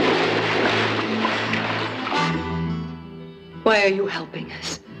 Why are you helping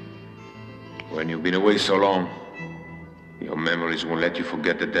us? When you've been away so long, your memories won't let you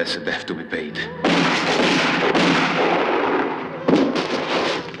forget the debts that have to be paid.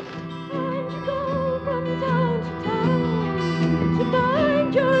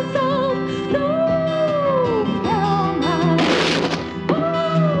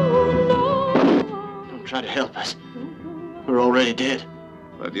 Don't try to help us. We're already dead.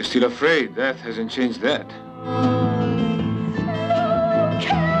 But you're still afraid. Death hasn't changed that.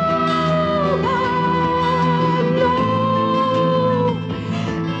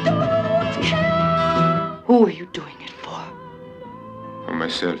 Who are you doing it for? For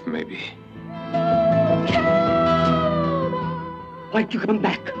myself, maybe. Why'd you come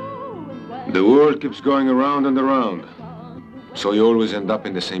back? The world keeps going around and around. So you always end up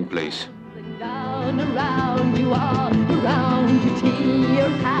in the same place. Down around you all around you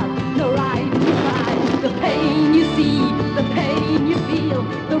tears have no right to cry. The pain you see, the pain you feel,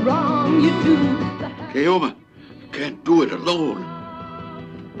 the wrong you do. Keoma, you can't do it alone.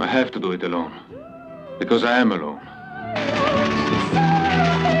 I have to do it alone. Because I am alone.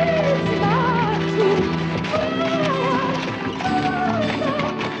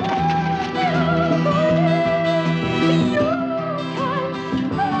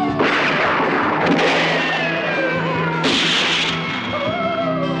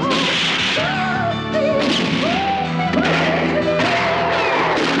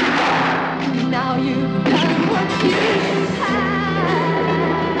 Now you've done what you had.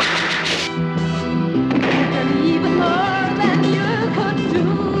 And even more than you could do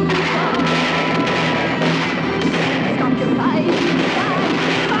before. Stop your fighting and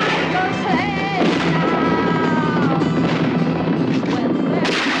find your place now. When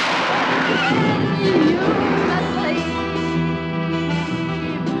you must leave.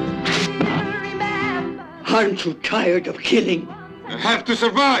 Remember. Aren't you tired of killing? I have to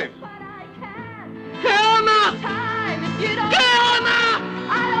survive. Helma!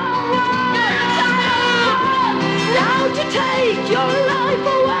 Now to take your life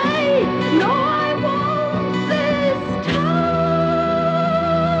away. No, I won't this time.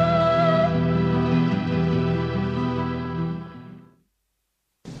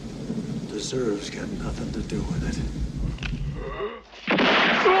 Deserves got nothing to do with it.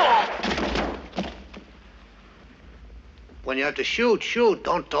 When you have to shoot, shoot,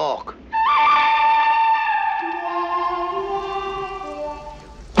 don't talk.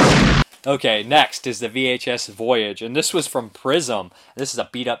 Okay, next is the VHS Voyage, and this was from Prism. This is a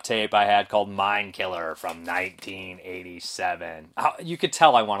beat-up tape I had called Mind Killer from 1987. You could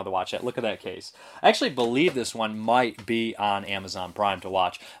tell I wanted to watch it. Look at that case. I actually believe this one might be on Amazon Prime to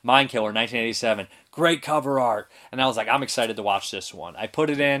watch. Mind Killer, 1987. Great cover art. And I was like, I'm excited to watch this one. I put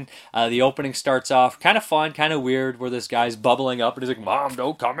it in. The opening starts off kind of fun, kind of weird, where this guy's bubbling up and he's like, Mom,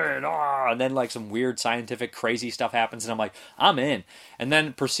 don't come in. Ah! And then like some weird scientific crazy stuff happens and I'm like, I'm in. And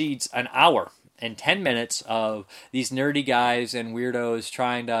then proceeds an hour and 10 minutes of these nerdy guys and weirdos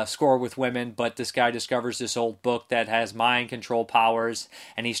trying to score with women, but this guy discovers this old book that has mind control powers,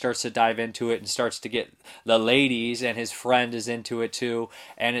 and he starts to dive into it and starts to get the ladies, and his friend is into it too,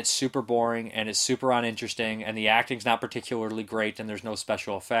 and it's super boring, and it's super uninteresting, and the acting's not particularly great, and there's no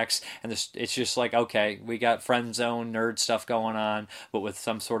special effects, and it's just like, okay, we got friend zone nerd stuff going on, but with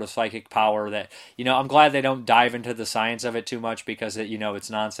some sort of psychic power that, I'm glad they don't dive into the science of it too much because, it's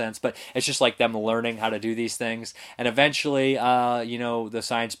nonsense, but it's just like them him learning how to do these things. And eventually, the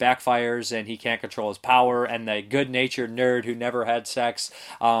science backfires and he can't control his power. And the good-natured nerd who never had sex,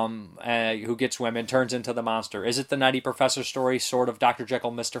 who gets women, turns into the monster. Is it the Nutty Professor story, sort of Dr.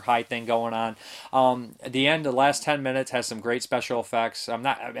 Jekyll, Mr. Hyde thing going on? The end, the last 10 minutes has some great special effects.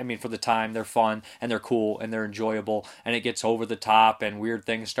 For the time, they're fun and they're cool and they're enjoyable. And it gets over the top and weird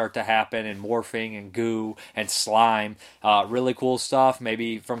things start to happen and morphing and goo and slime. Really cool stuff.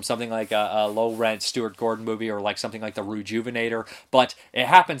 Maybe from something like a low-rent Stuart Gordon movie or like something like The Rejuvenator. But it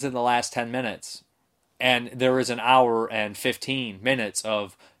happens in the last 10 minutes. And there is an hour and 15 minutes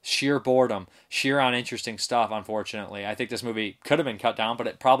of sheer boredom, sheer uninteresting stuff, unfortunately. I think this movie could have been cut down, but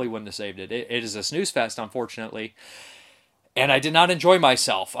it probably wouldn't have saved it. It is a snooze fest, unfortunately. And I did not enjoy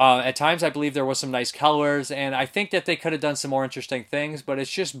myself. At times, I believe there was some nice colors, and I think that they could have done some more interesting things, but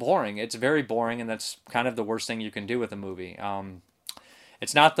it's just boring. It's very boring, and that's kind of the worst thing you can do with a movie.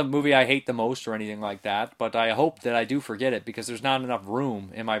 It's not the movie I hate the most or anything like that, but I hope that I do forget it because there's not enough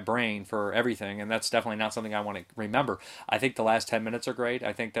room in my brain for everything, and that's definitely not something I want to remember. I think the last 10 minutes are great.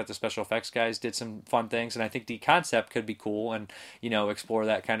 I think that the special effects guys did some fun things, and I think the concept could be cool and, explore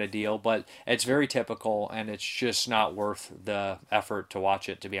that kind of deal, but it's very typical, and it's just not worth the effort to watch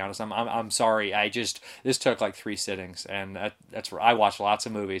it, to be honest. I'm sorry. This took like 3 sittings, and that's where I watch lots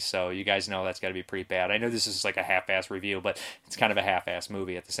of movies, so you guys know that's got to be pretty bad. I know this is like a half-ass review, but it's kind of a half-ass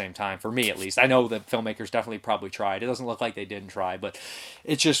movie at the same time, for me at least. I know that filmmakers definitely probably tried. It doesn't look like they didn't try, but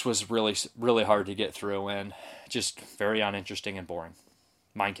it just was really, really hard to get through and just very uninteresting and boring.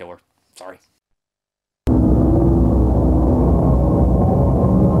 Mind killer. Sorry.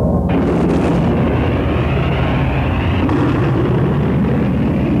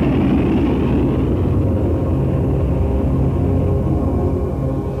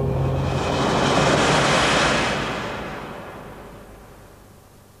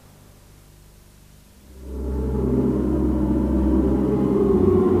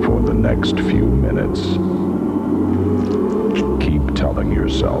 Next few minutes, keep telling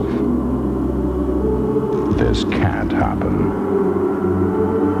yourself, this can't happen.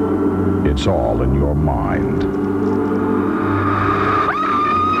 It's all in your mind.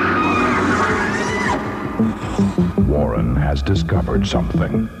 Warren has discovered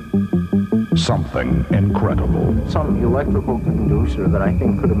something. Something incredible. Some electrical conducer that I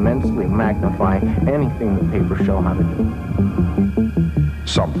think could immensely magnify anything the papers show how to do.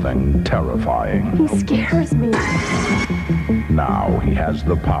 Something terrifying. He scares me. Now he has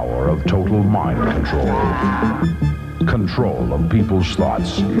the power of total mind control. Control of people's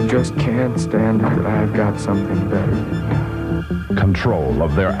thoughts. You just can't stand it that I've got something better than you. Control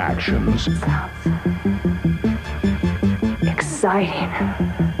of their actions. Exciting.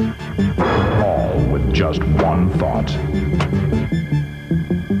 All with just one thought.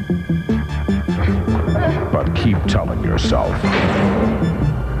 But keep telling yourself,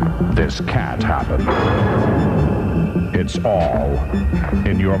 this can't happen. It's all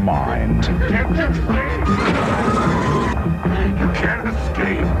in your mind. You can't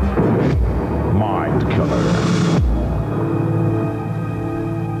escape. Mind killer.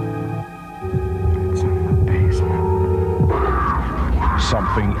 It's in the basement.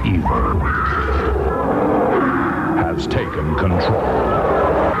 Something evil has taken control.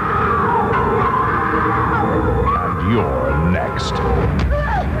 And you're next.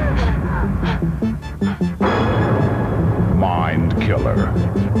 Mind killer.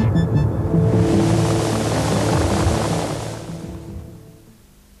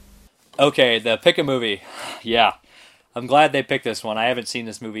 Okay, the pick a movie. Yeah. I'm glad they picked this one. I haven't seen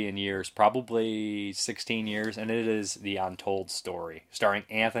this movie in years, probably 16 years, and it is The Untold Story, starring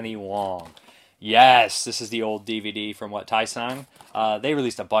Anthony Wong. Yes, this is the old DVD from Taisang. They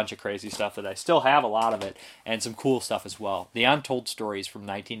released a bunch of crazy stuff that I still have a lot of it, and some cool stuff as well. The Untold Story is from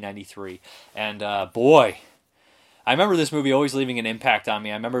 1993, and boy, I remember this movie always leaving an impact on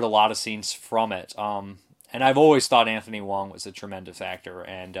me. I remembered a lot of scenes from it. And I've always thought Anthony Wong was a tremendous actor,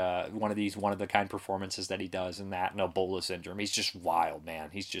 and one of the kind performances that he does in that and Ebola Syndrome. He's just wild, man.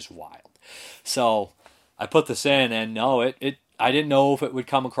 He's just wild. So I put this in, and no, I didn't know if it would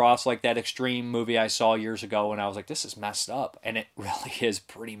come across like that extreme movie I saw years ago, and I was like, this is messed up, and it really is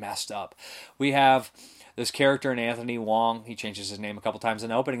pretty messed up. We have this character in Anthony Wong. He changes his name a couple times in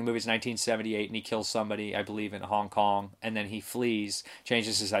the opening. The movie is 1978, and he kills somebody, I believe, in Hong Kong, and then he flees,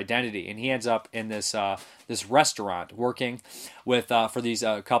 changes his identity, and he ends up in this restaurant working with for these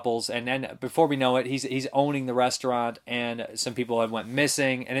couples. And then before we know it, he's owning the restaurant, and some people have went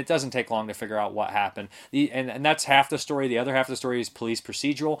missing, and it doesn't take long to figure out what happened. And that's half the story. The other half of the story is police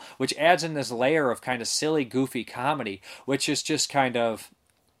procedural, which adds in this layer of kind of silly, goofy comedy, which is just kind of,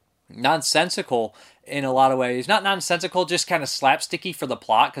 nonsensical in a lot of ways. Not nonsensical, just kind of slapsticky for the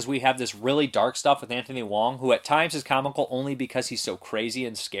plot, because we have this really dark stuff with Anthony Wong, who at times is comical only because he's so crazy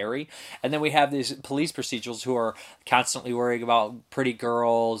and scary. And then we have these police procedurals who are constantly worrying about pretty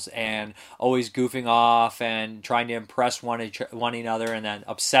girls and always goofing off and trying to impress one another, and then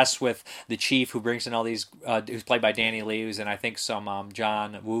obsessed with the chief, who brings in all these, who's played by Danny Lee, who's in, I think, some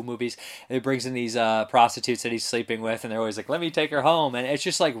John Woo movies. And he brings in these prostitutes that he's sleeping with, and they're always like, let me take her home. And it's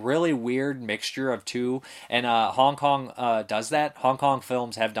just like really weird mixture of two. And Hong Kong does that. Hong Kong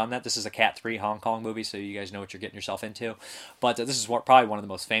films have done that. This is a Cat 3 Hong Kong movie, so you guys know what you're getting yourself into. But this is probably one of the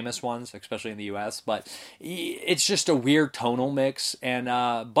most famous ones, especially in the U.S. But it's just a weird tonal mix, and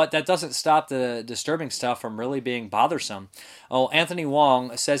but that doesn't stop the disturbing stuff from really being bothersome. Oh, Anthony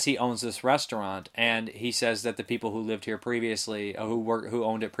Wong says he owns this restaurant, and he says that the people who lived here previously, who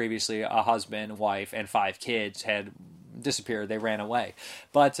owned it previously, a husband, wife, and 5 kids, had disappeared. They ran away.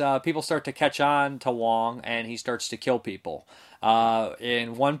 But people start to catch on to Wong, and he starts to kill people.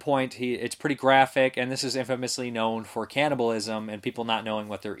 In one point, it's pretty graphic, and this is infamously known for cannibalism and people not knowing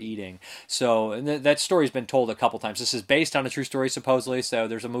what they're eating. So that story's been told a couple times. This is based on a true story, supposedly. So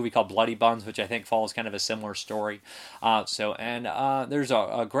there's a movie called Bloody Buns, which I think follows kind of a similar story. There's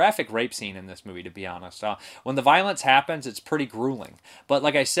a graphic rape scene in this movie, to be honest. When the violence happens, it's pretty grueling. But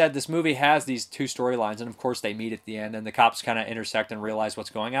like I said, this movie has these two storylines, and of course they meet at the end, and the cops kind of intersect and realize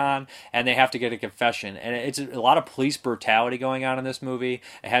what's going on, and they have to get a confession. And it's a lot of police brutality going on in this movie.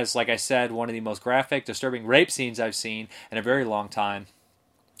 It has, like I said, one of the most graphic, disturbing rape scenes I've seen in a very long time.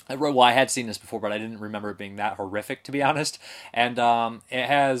 I had seen this before, but I didn't remember it being that horrific, to be honest. And it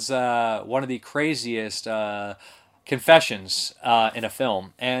has one of the craziest confessions in a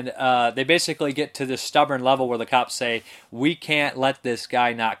film, and they basically get to this stubborn level where the cops say, we can't let this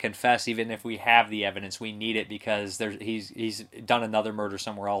guy not confess even if we have the evidence. We need it because he's done another murder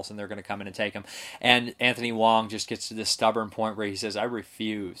somewhere else, and they're going to come in and take him. And Anthony Wong just gets to this stubborn point where he says, I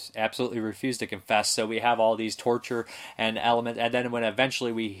absolutely refuse to confess. So we have all these torture and elements, and then when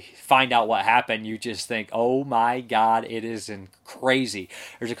eventually we find out what happened, you just think, oh my God, it is crazy.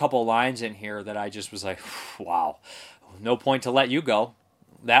 There's a couple of lines in here that I just was like, wow. No point to let you go.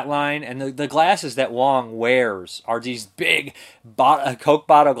 That line, and the glasses that Wong wears are these big Coke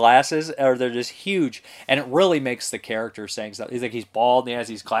bottle glasses, or they're just huge, and it really makes the character saying stuff. He's like, he's bald, and he has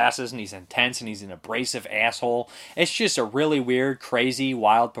these glasses, and he's intense, and he's an abrasive asshole. It's just a really weird, crazy,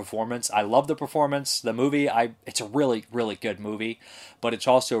 wild performance. I love the performance. The movie, it's a really, really good movie, but it's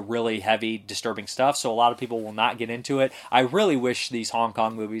also really heavy, disturbing stuff, so a lot of people will not get into it. I really wish these Hong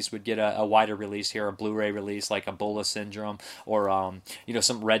Kong movies would get a wider release here, a Blu-ray release, like Ebola Syndrome, or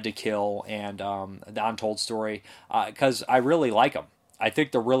some Red to Kill and The Untold Story, because I really like them. I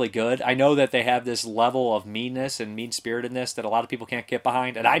think they're really good. I know that they have this level of meanness and mean-spiritedness that a lot of people can't get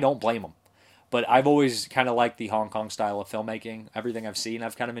behind, and I don't blame them. But I've always kind of liked the Hong Kong style of filmmaking. Everything I've seen,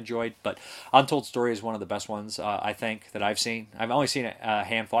 I've kind of enjoyed. But Untold Story is one of the best ones, I think, that I've seen. I've only seen a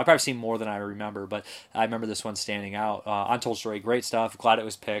handful. I've probably seen more than I remember, but I remember this one standing out. Untold Story, great stuff. Glad it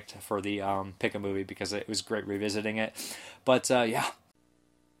was picked for the Pick a Movie because it was great revisiting it. But, yeah.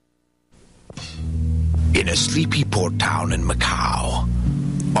 In a sleepy port town in Macau,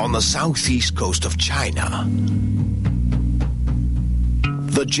 on the southeast coast of China,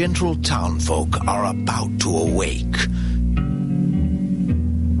 the gentle townfolk are about to awake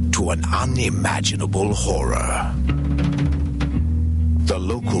to an unimaginable horror. The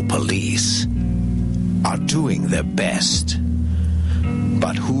local police are doing their best,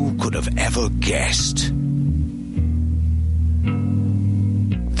 but who could have ever guessed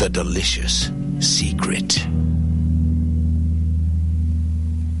the delicious secret?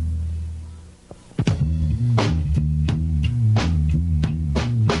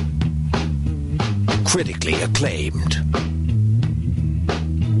 Critically acclaimed,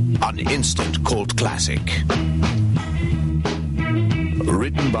 an instant cult classic.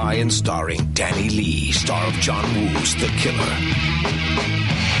 Written by and starring Danny Lee, star of John Woo's The Killer.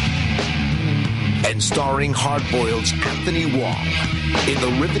 And starring Hardboiled's Anthony Wong in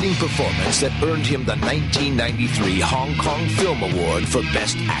the riveting performance that earned him the 1993 Hong Kong Film Award for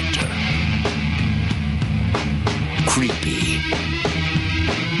Best Actor. Creepy,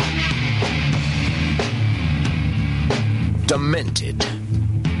 demented,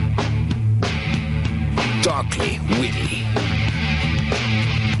 darkly witty,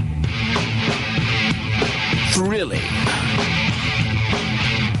 thrilling,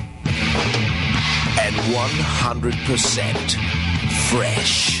 and 100%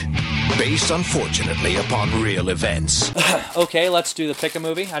 fresh. Based, unfortunately, upon real events. Okay, let's do the Pick a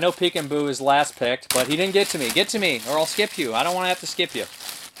Movie. I know Peek and Boo is last picked, but he didn't get to me. Get to me, or I'll skip you. I don't want to have to skip you.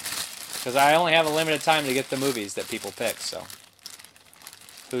 Because I only have a limited time to get the movies that people pick, so.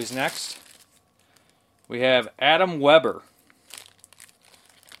 Who's next? We have Adam Weber.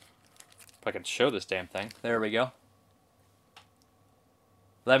 If I can show this damn thing. There we go.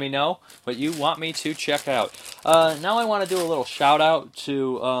 Let me know what you want me to check out. Now I want to do a little shout out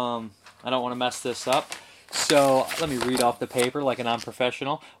to, I don't want to mess this up. So let me read off the paper like a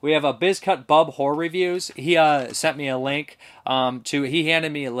non-professional. We have a BizCut Bub Horror Reviews. He sent me a link he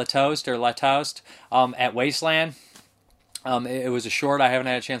handed me Latoast at Wasteland. It was a short. I haven't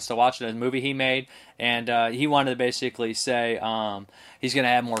had a chance to watch it. A movie he made, and he wanted to basically say he's going to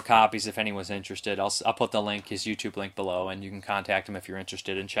have more copies if anyone's interested. I'll put the link, his YouTube link below, and you can contact him if you're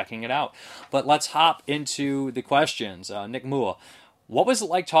interested in checking it out. But let's hop into the questions. Nick Mua, what was it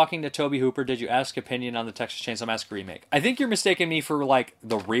like talking to Tobe Hooper? Did you ask opinion on the Texas Chainsaw Massacre remake? I think you're mistaking me for like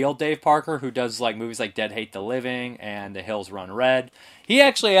the real Dave Parker, who does like movies like Dead Hate the Living and The Hills Run Red. He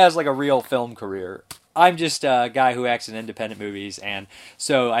actually has like a real film career. I'm just a guy who acts in independent movies, and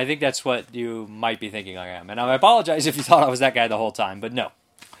so I think that's what you might be thinking I am. And I apologize if you thought I was that guy the whole time, but no.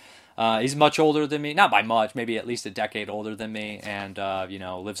 He's much older than me, not by much, maybe at least a decade older than me, and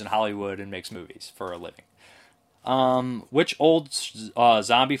lives in Hollywood and makes movies for a living. Which old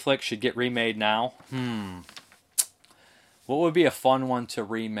zombie flick should get remade now? What would be a fun one to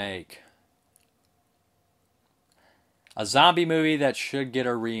remake? A zombie movie that should get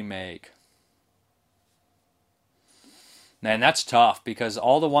a remake. Man, that's tough, because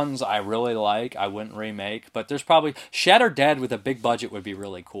all the ones I really like, I wouldn't remake. But there's probably... Shattered Dead with a big budget would be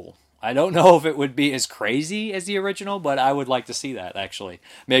really cool. I don't know if it would be as crazy as the original, but I would like to see that, actually.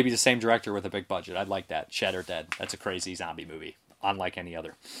 Maybe the same director with a big budget. I'd like that. Shattered Dead. That's a crazy zombie movie, unlike any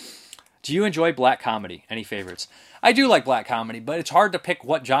other. Do you enjoy black comedy? Any favorites? I do like black comedy, but it's hard to pick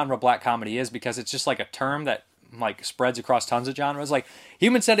what genre black comedy is, because it's just like a term that like spreads across tons of genres. Like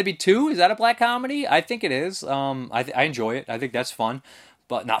Human Centipede 2, is that a black comedy? I think it is. I enjoy it. I think that's fun,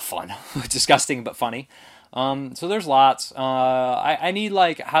 but not fun. Disgusting, but funny. So there's lots. I need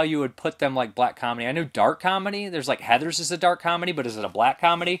like how you would put them like black comedy. I know dark comedy. There's like Heathers is a dark comedy, but is it a black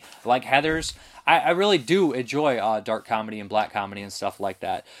comedy? Like Heathers. I really do enjoy dark comedy and black comedy and stuff like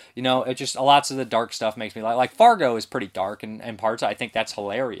that. It just lots of the dark stuff makes me like Fargo is pretty dark in parts. I think that's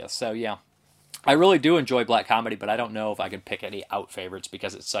hilarious. So yeah. I really do enjoy black comedy, but I don't know if I can pick any out favorites,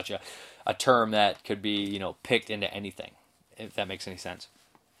 because it's such a term that could be, picked into anything, if that makes any sense.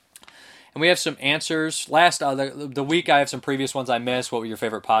 And we have some answers. Last the week, I have some previous ones I missed. What were your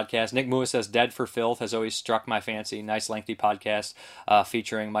favorite podcasts? Nick Mua says Dead for Filth has always struck my fancy. Nice lengthy podcast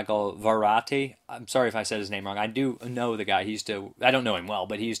featuring Michael Varrati. I'm sorry if I said his name wrong. I do know the guy. I don't know him well,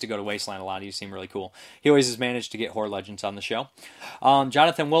 but he used to go to Wasteland a lot. He seemed really cool. He always has managed to get horror legends on the show.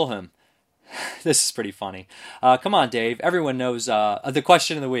 Jonathan Wilhelm. This is pretty funny. Come on, Dave. Everyone knows the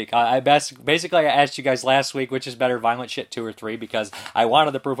question of the week. I asked you guys last week, which is better, Violent Shit 2 or 3, because I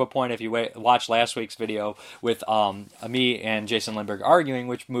wanted to prove a point if you watch last week's video with me and Jason Lindbergh arguing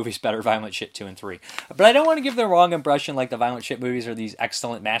which movie's better, Violent Shit 2 and 3. But I don't want to give the wrong impression like the Violent Shit movies are these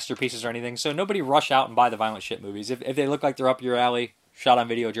excellent masterpieces or anything, so nobody rush out and buy the Violent Shit movies. If they look like they're up your alley, shot on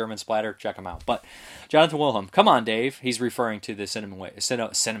video, German splatter, check them out. But Jonathan Wilhelm, come on, Dave. He's referring to the Cinema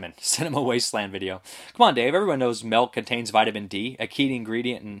Wasteland video. Come on, Dave. Everyone knows milk contains vitamin D, a key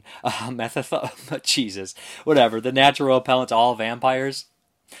ingredient in Jesus, whatever. The natural repellent to all vampires.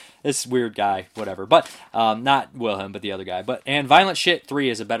 This weird guy, whatever. But not Wilhelm, but the other guy. And Violent Shit 3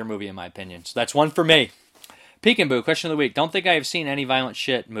 is a better movie in my opinion. So that's one for me. Peekaboo, question of the week. Don't think I have seen any Violent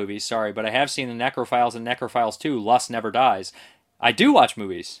Shit movies, sorry, but I have seen the Necrophiles and Necrophiles 2, Lust Never Dies. I do watch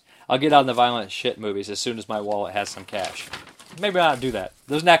movies. I'll get on the Violent Shit movies as soon as my wallet has some cash. Maybe I'll do that.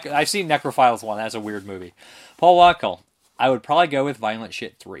 I've seen Necrophiles 1. That's a weird movie. Paul Wackel. I would probably go with Violent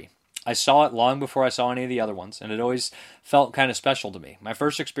Shit 3. I saw it long before I saw any of the other ones, and it always felt kind of special to me. My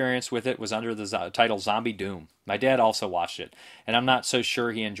first experience with it was under the title Zombie Doom. My dad also watched it, and I'm not so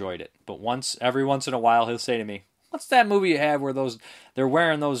sure he enjoyed it. But every once in a while, he'll say to me, "What's that movie you have where they're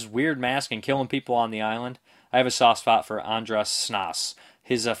wearing those weird masks and killing people on the island?" I have a soft spot for Andras Snas.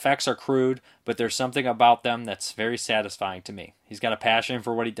 His effects are crude, but there's something about them that's very satisfying to me. He's got a passion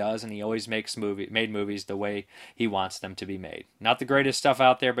for what he does, and he always made movies the way he wants them to be made. Not the greatest stuff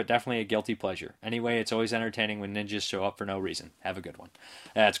out there, but definitely a guilty pleasure. Anyway, it's always entertaining when ninjas show up for no reason. Have a good one.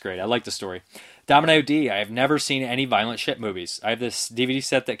 That's great. I like the story. Domino D. I have never seen any Violent Shit movies. I have this DVD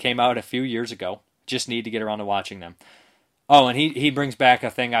set that came out a few years ago. Just need to get around to watching them. Oh, and he brings back a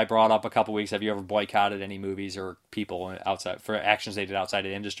thing I brought up a couple weeks. Have you ever boycotted any movies or people outside for actions they did outside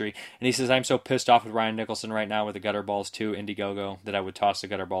of the industry? And he says, I'm so pissed off with Ryan Nicholson right now with the Gutter Balls 2 Indiegogo that I would toss the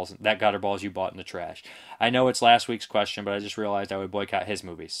gutter balls you bought in the trash. I know it's last week's question, but I just realized I would boycott his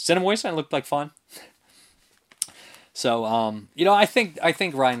movies. Cinema Wasteland looked like fun. So, I think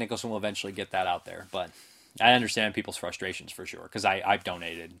Ryan Nicholson will eventually get that out there, but I understand people's frustrations for sure, because I've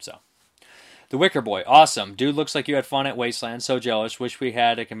donated, so. The Wicker Boy, awesome. Dude, looks like you had fun at Wasteland. So jealous. Wish we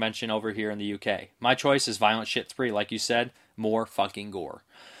had a convention over here in the UK. My choice is Violent Shit 3. Like you said, more fucking gore.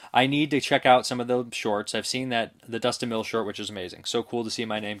 I need to check out some of the shorts. I've seen the Dustin Mills short, which is amazing. So cool to see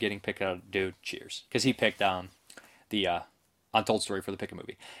my name getting picked out. Dude, cheers. Because he picked the Untold Story for the Pick a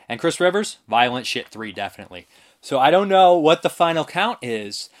Movie. And Chris Rivers, Violent Shit 3, definitely. So I don't know what the final count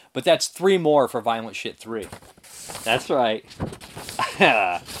is, but that's 3 more for Violent Shit 3. That's right.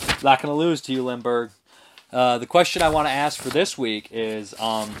 Not going to lose to you, Lindbergh. The question I want to ask for this week is,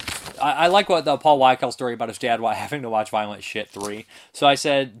 I like what the Paul Weichel story about his dad having to watch Violent Shit 3. So I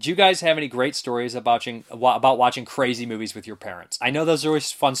said, do you guys have any great stories about watching crazy movies with your parents? I know those are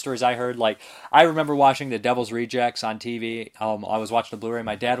always fun stories I heard. Like, I remember watching The Devil's Rejects on TV. I was watching the Blu-ray.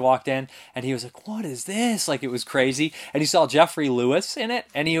 My dad walked in, and he was like, what is this? Like, it was crazy. And he saw Jeffrey Lewis in it,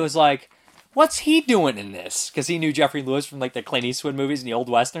 and he was like, what's he doing in this? Because he knew Jeffrey Lewis from like the Clint Eastwood movies and the old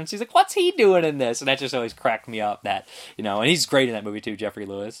westerns. He's like, what's he doing in this? And that just always cracked me up. That, and he's great in that movie too, Jeffrey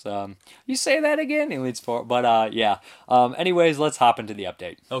Lewis. You say that again? He leads for, but yeah. Anyways, let's hop into the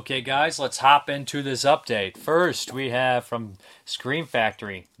update. Okay, guys, let's hop into this update. First, we have from Scream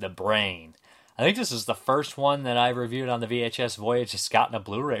Factory, The Brain. I think this is the first one that I reviewed on the VHS Voyage that's gotten a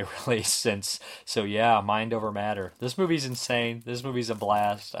Blu-ray release since. So yeah, Mind Over Matter. This movie's insane. This movie's a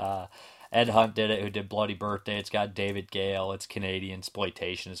blast. Ed Hunt did it, who did Bloody Birthday. It's got David Gale. It's Canadian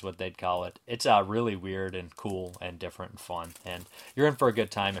exploitation is what they'd call it. It's really weird and cool and different and fun. And you're in for a good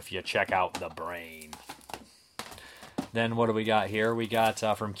time if you check out The Brain. Then what do we got here? We got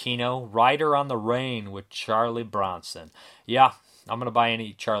from Kino, Rider on the Rain with Charlie Bronson. Yeah, I'm going to buy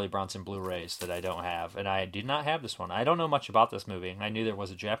any Charlie Bronson Blu-rays that I don't have. And I did not have this one. I don't know much about this movie. I knew there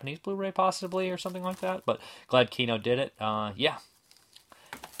was a Japanese Blu-ray possibly or something like that. But glad Kino did it. Yeah.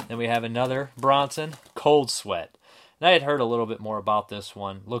 Then we have another Bronson, Cold Sweat. And I had heard a little bit more about this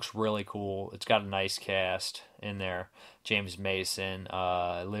one. Looks really cool. It's got a nice cast in there. James Mason,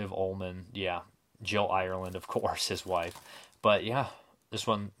 Liv Ullmann, yeah. Jill Ireland, of course, his wife. But yeah, this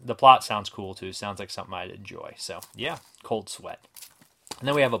one, the plot sounds cool too. Sounds like something I'd enjoy. So yeah, Cold Sweat. And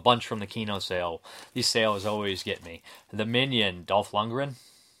then we have a bunch from the Kino sale. These sales always get me. The Minion, Dolph Lundgren.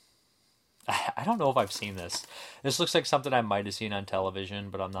 I don't know if I've seen this. This looks like something I might have seen on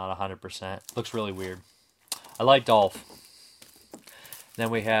television, but I'm not 100%. Looks really weird. I like Dolph. Then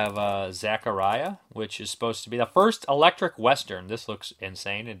we have Zachariah, which is supposed to be the first electric Western. This looks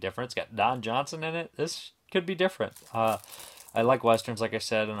insane and different. It's got Don Johnson in it. This could be different. I like Westerns, like I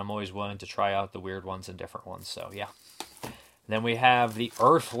said, and I'm always willing to try out the weird ones and different ones. So, yeah. Then we have The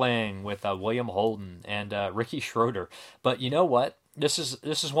Earthling with William Holden and Ricky Schroeder. But you know what? This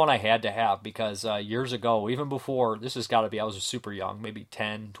is one I had to have because years ago, even before, this has got to be, I was super young, maybe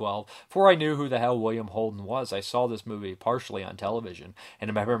 10, 12, before I knew who the hell William Holden was, I saw this movie partially on television, and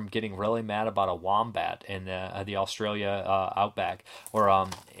I remember getting really mad about a wombat in the Australia outback, or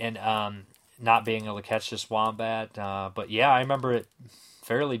not being able to catch this wombat, but yeah, I remember it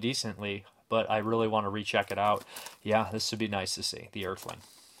fairly decently, but I really want to recheck it out. Yeah, this would be nice to see, The Earthling.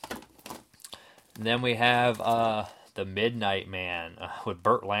 And then we have The Midnight Man with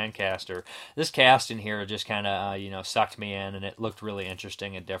Burt Lancaster. This cast in here just kind of, sucked me in, and it looked really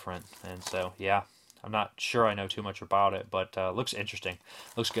interesting and different. And so, yeah, I'm not sure I know too much about it, but looks interesting.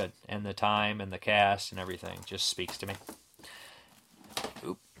 Looks good. And the time and the cast and everything just speaks to me.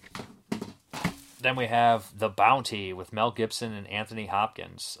 Oop. Then we have The Bounty with Mel Gibson and Anthony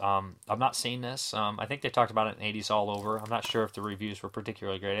Hopkins. I've not seen this. I think they talked about it in 80s all over. I'm not sure if the reviews were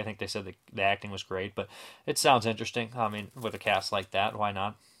particularly great. I think they said the acting was great, but it sounds interesting. I mean, with a cast like that, why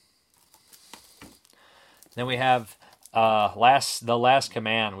not? Then we have The Last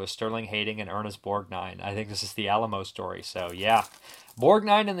Command with Sterling Hayden and Ernest Borgnine. I think this is the Alamo story, so yeah.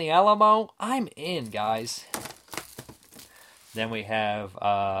 Borgnine and the Alamo, I'm in, guys. Then we have,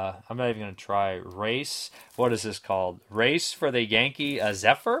 I'm not even going to try, Race. What is this called? Race for the Yankee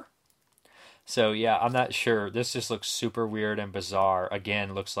Zephyr? So, yeah, I'm not sure. This just looks super weird and bizarre.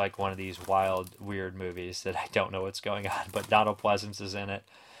 Again, looks like one of these wild, weird movies that I don't know what's going on. But Donald Pleasance is in it.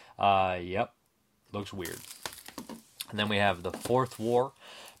 Yep, looks weird. And then we have The Fourth War.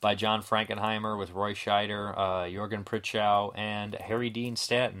 by John Frankenheimer with Roy Scheider, Jürgen Pritschau, and Harry Dean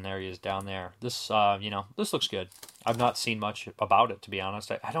Stanton. There he is down there. This, this looks good. I've not seen much about it, to be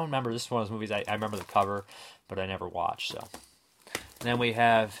honest. I don't remember. This is one of those movies, I remember the cover, but I never watched, so. And then we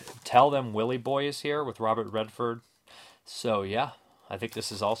have Tell Them Willie Boy is here with Robert Redford. So, yeah, I think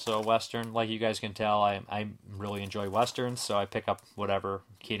this is also a Western. Like you guys can tell, I really enjoy Westerns, so I pick up whatever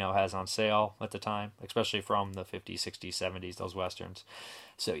Kino has on sale at the time, especially from the 50s, 60s, 70s, those Westerns.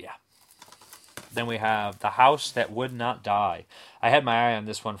 So, yeah. Then we have The House That Would Not Die. I had my eye on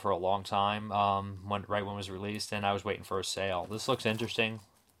this one for a long time, right when it was released, and I was waiting for a sale. This looks interesting.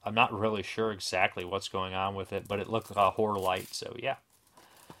 I'm not really sure exactly what's going on with it, but it looked horror light, so yeah.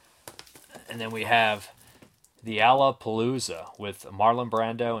 And then we have The Palooza with Marlon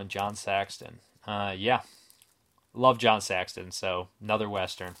Brando and John Saxton. Yeah, love John Saxton, so another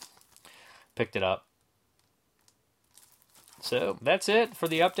Western. Picked it up. So that's it for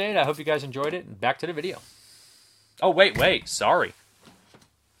the update. I hope you guys enjoyed it, and back to the video. Oh, wait, sorry.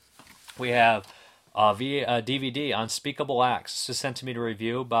 We have via DVD, Unspeakable Acts. This is sent to me to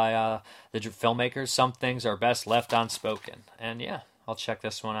review by the filmmakers. Some things are best left unspoken. And yeah, I'll check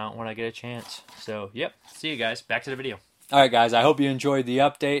this one out when I get a chance. So, yep. See you guys. Back to the video. All right, guys. I hope you enjoyed the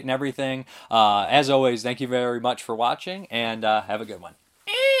update and everything. As always, thank you very much for watching, and have a good one.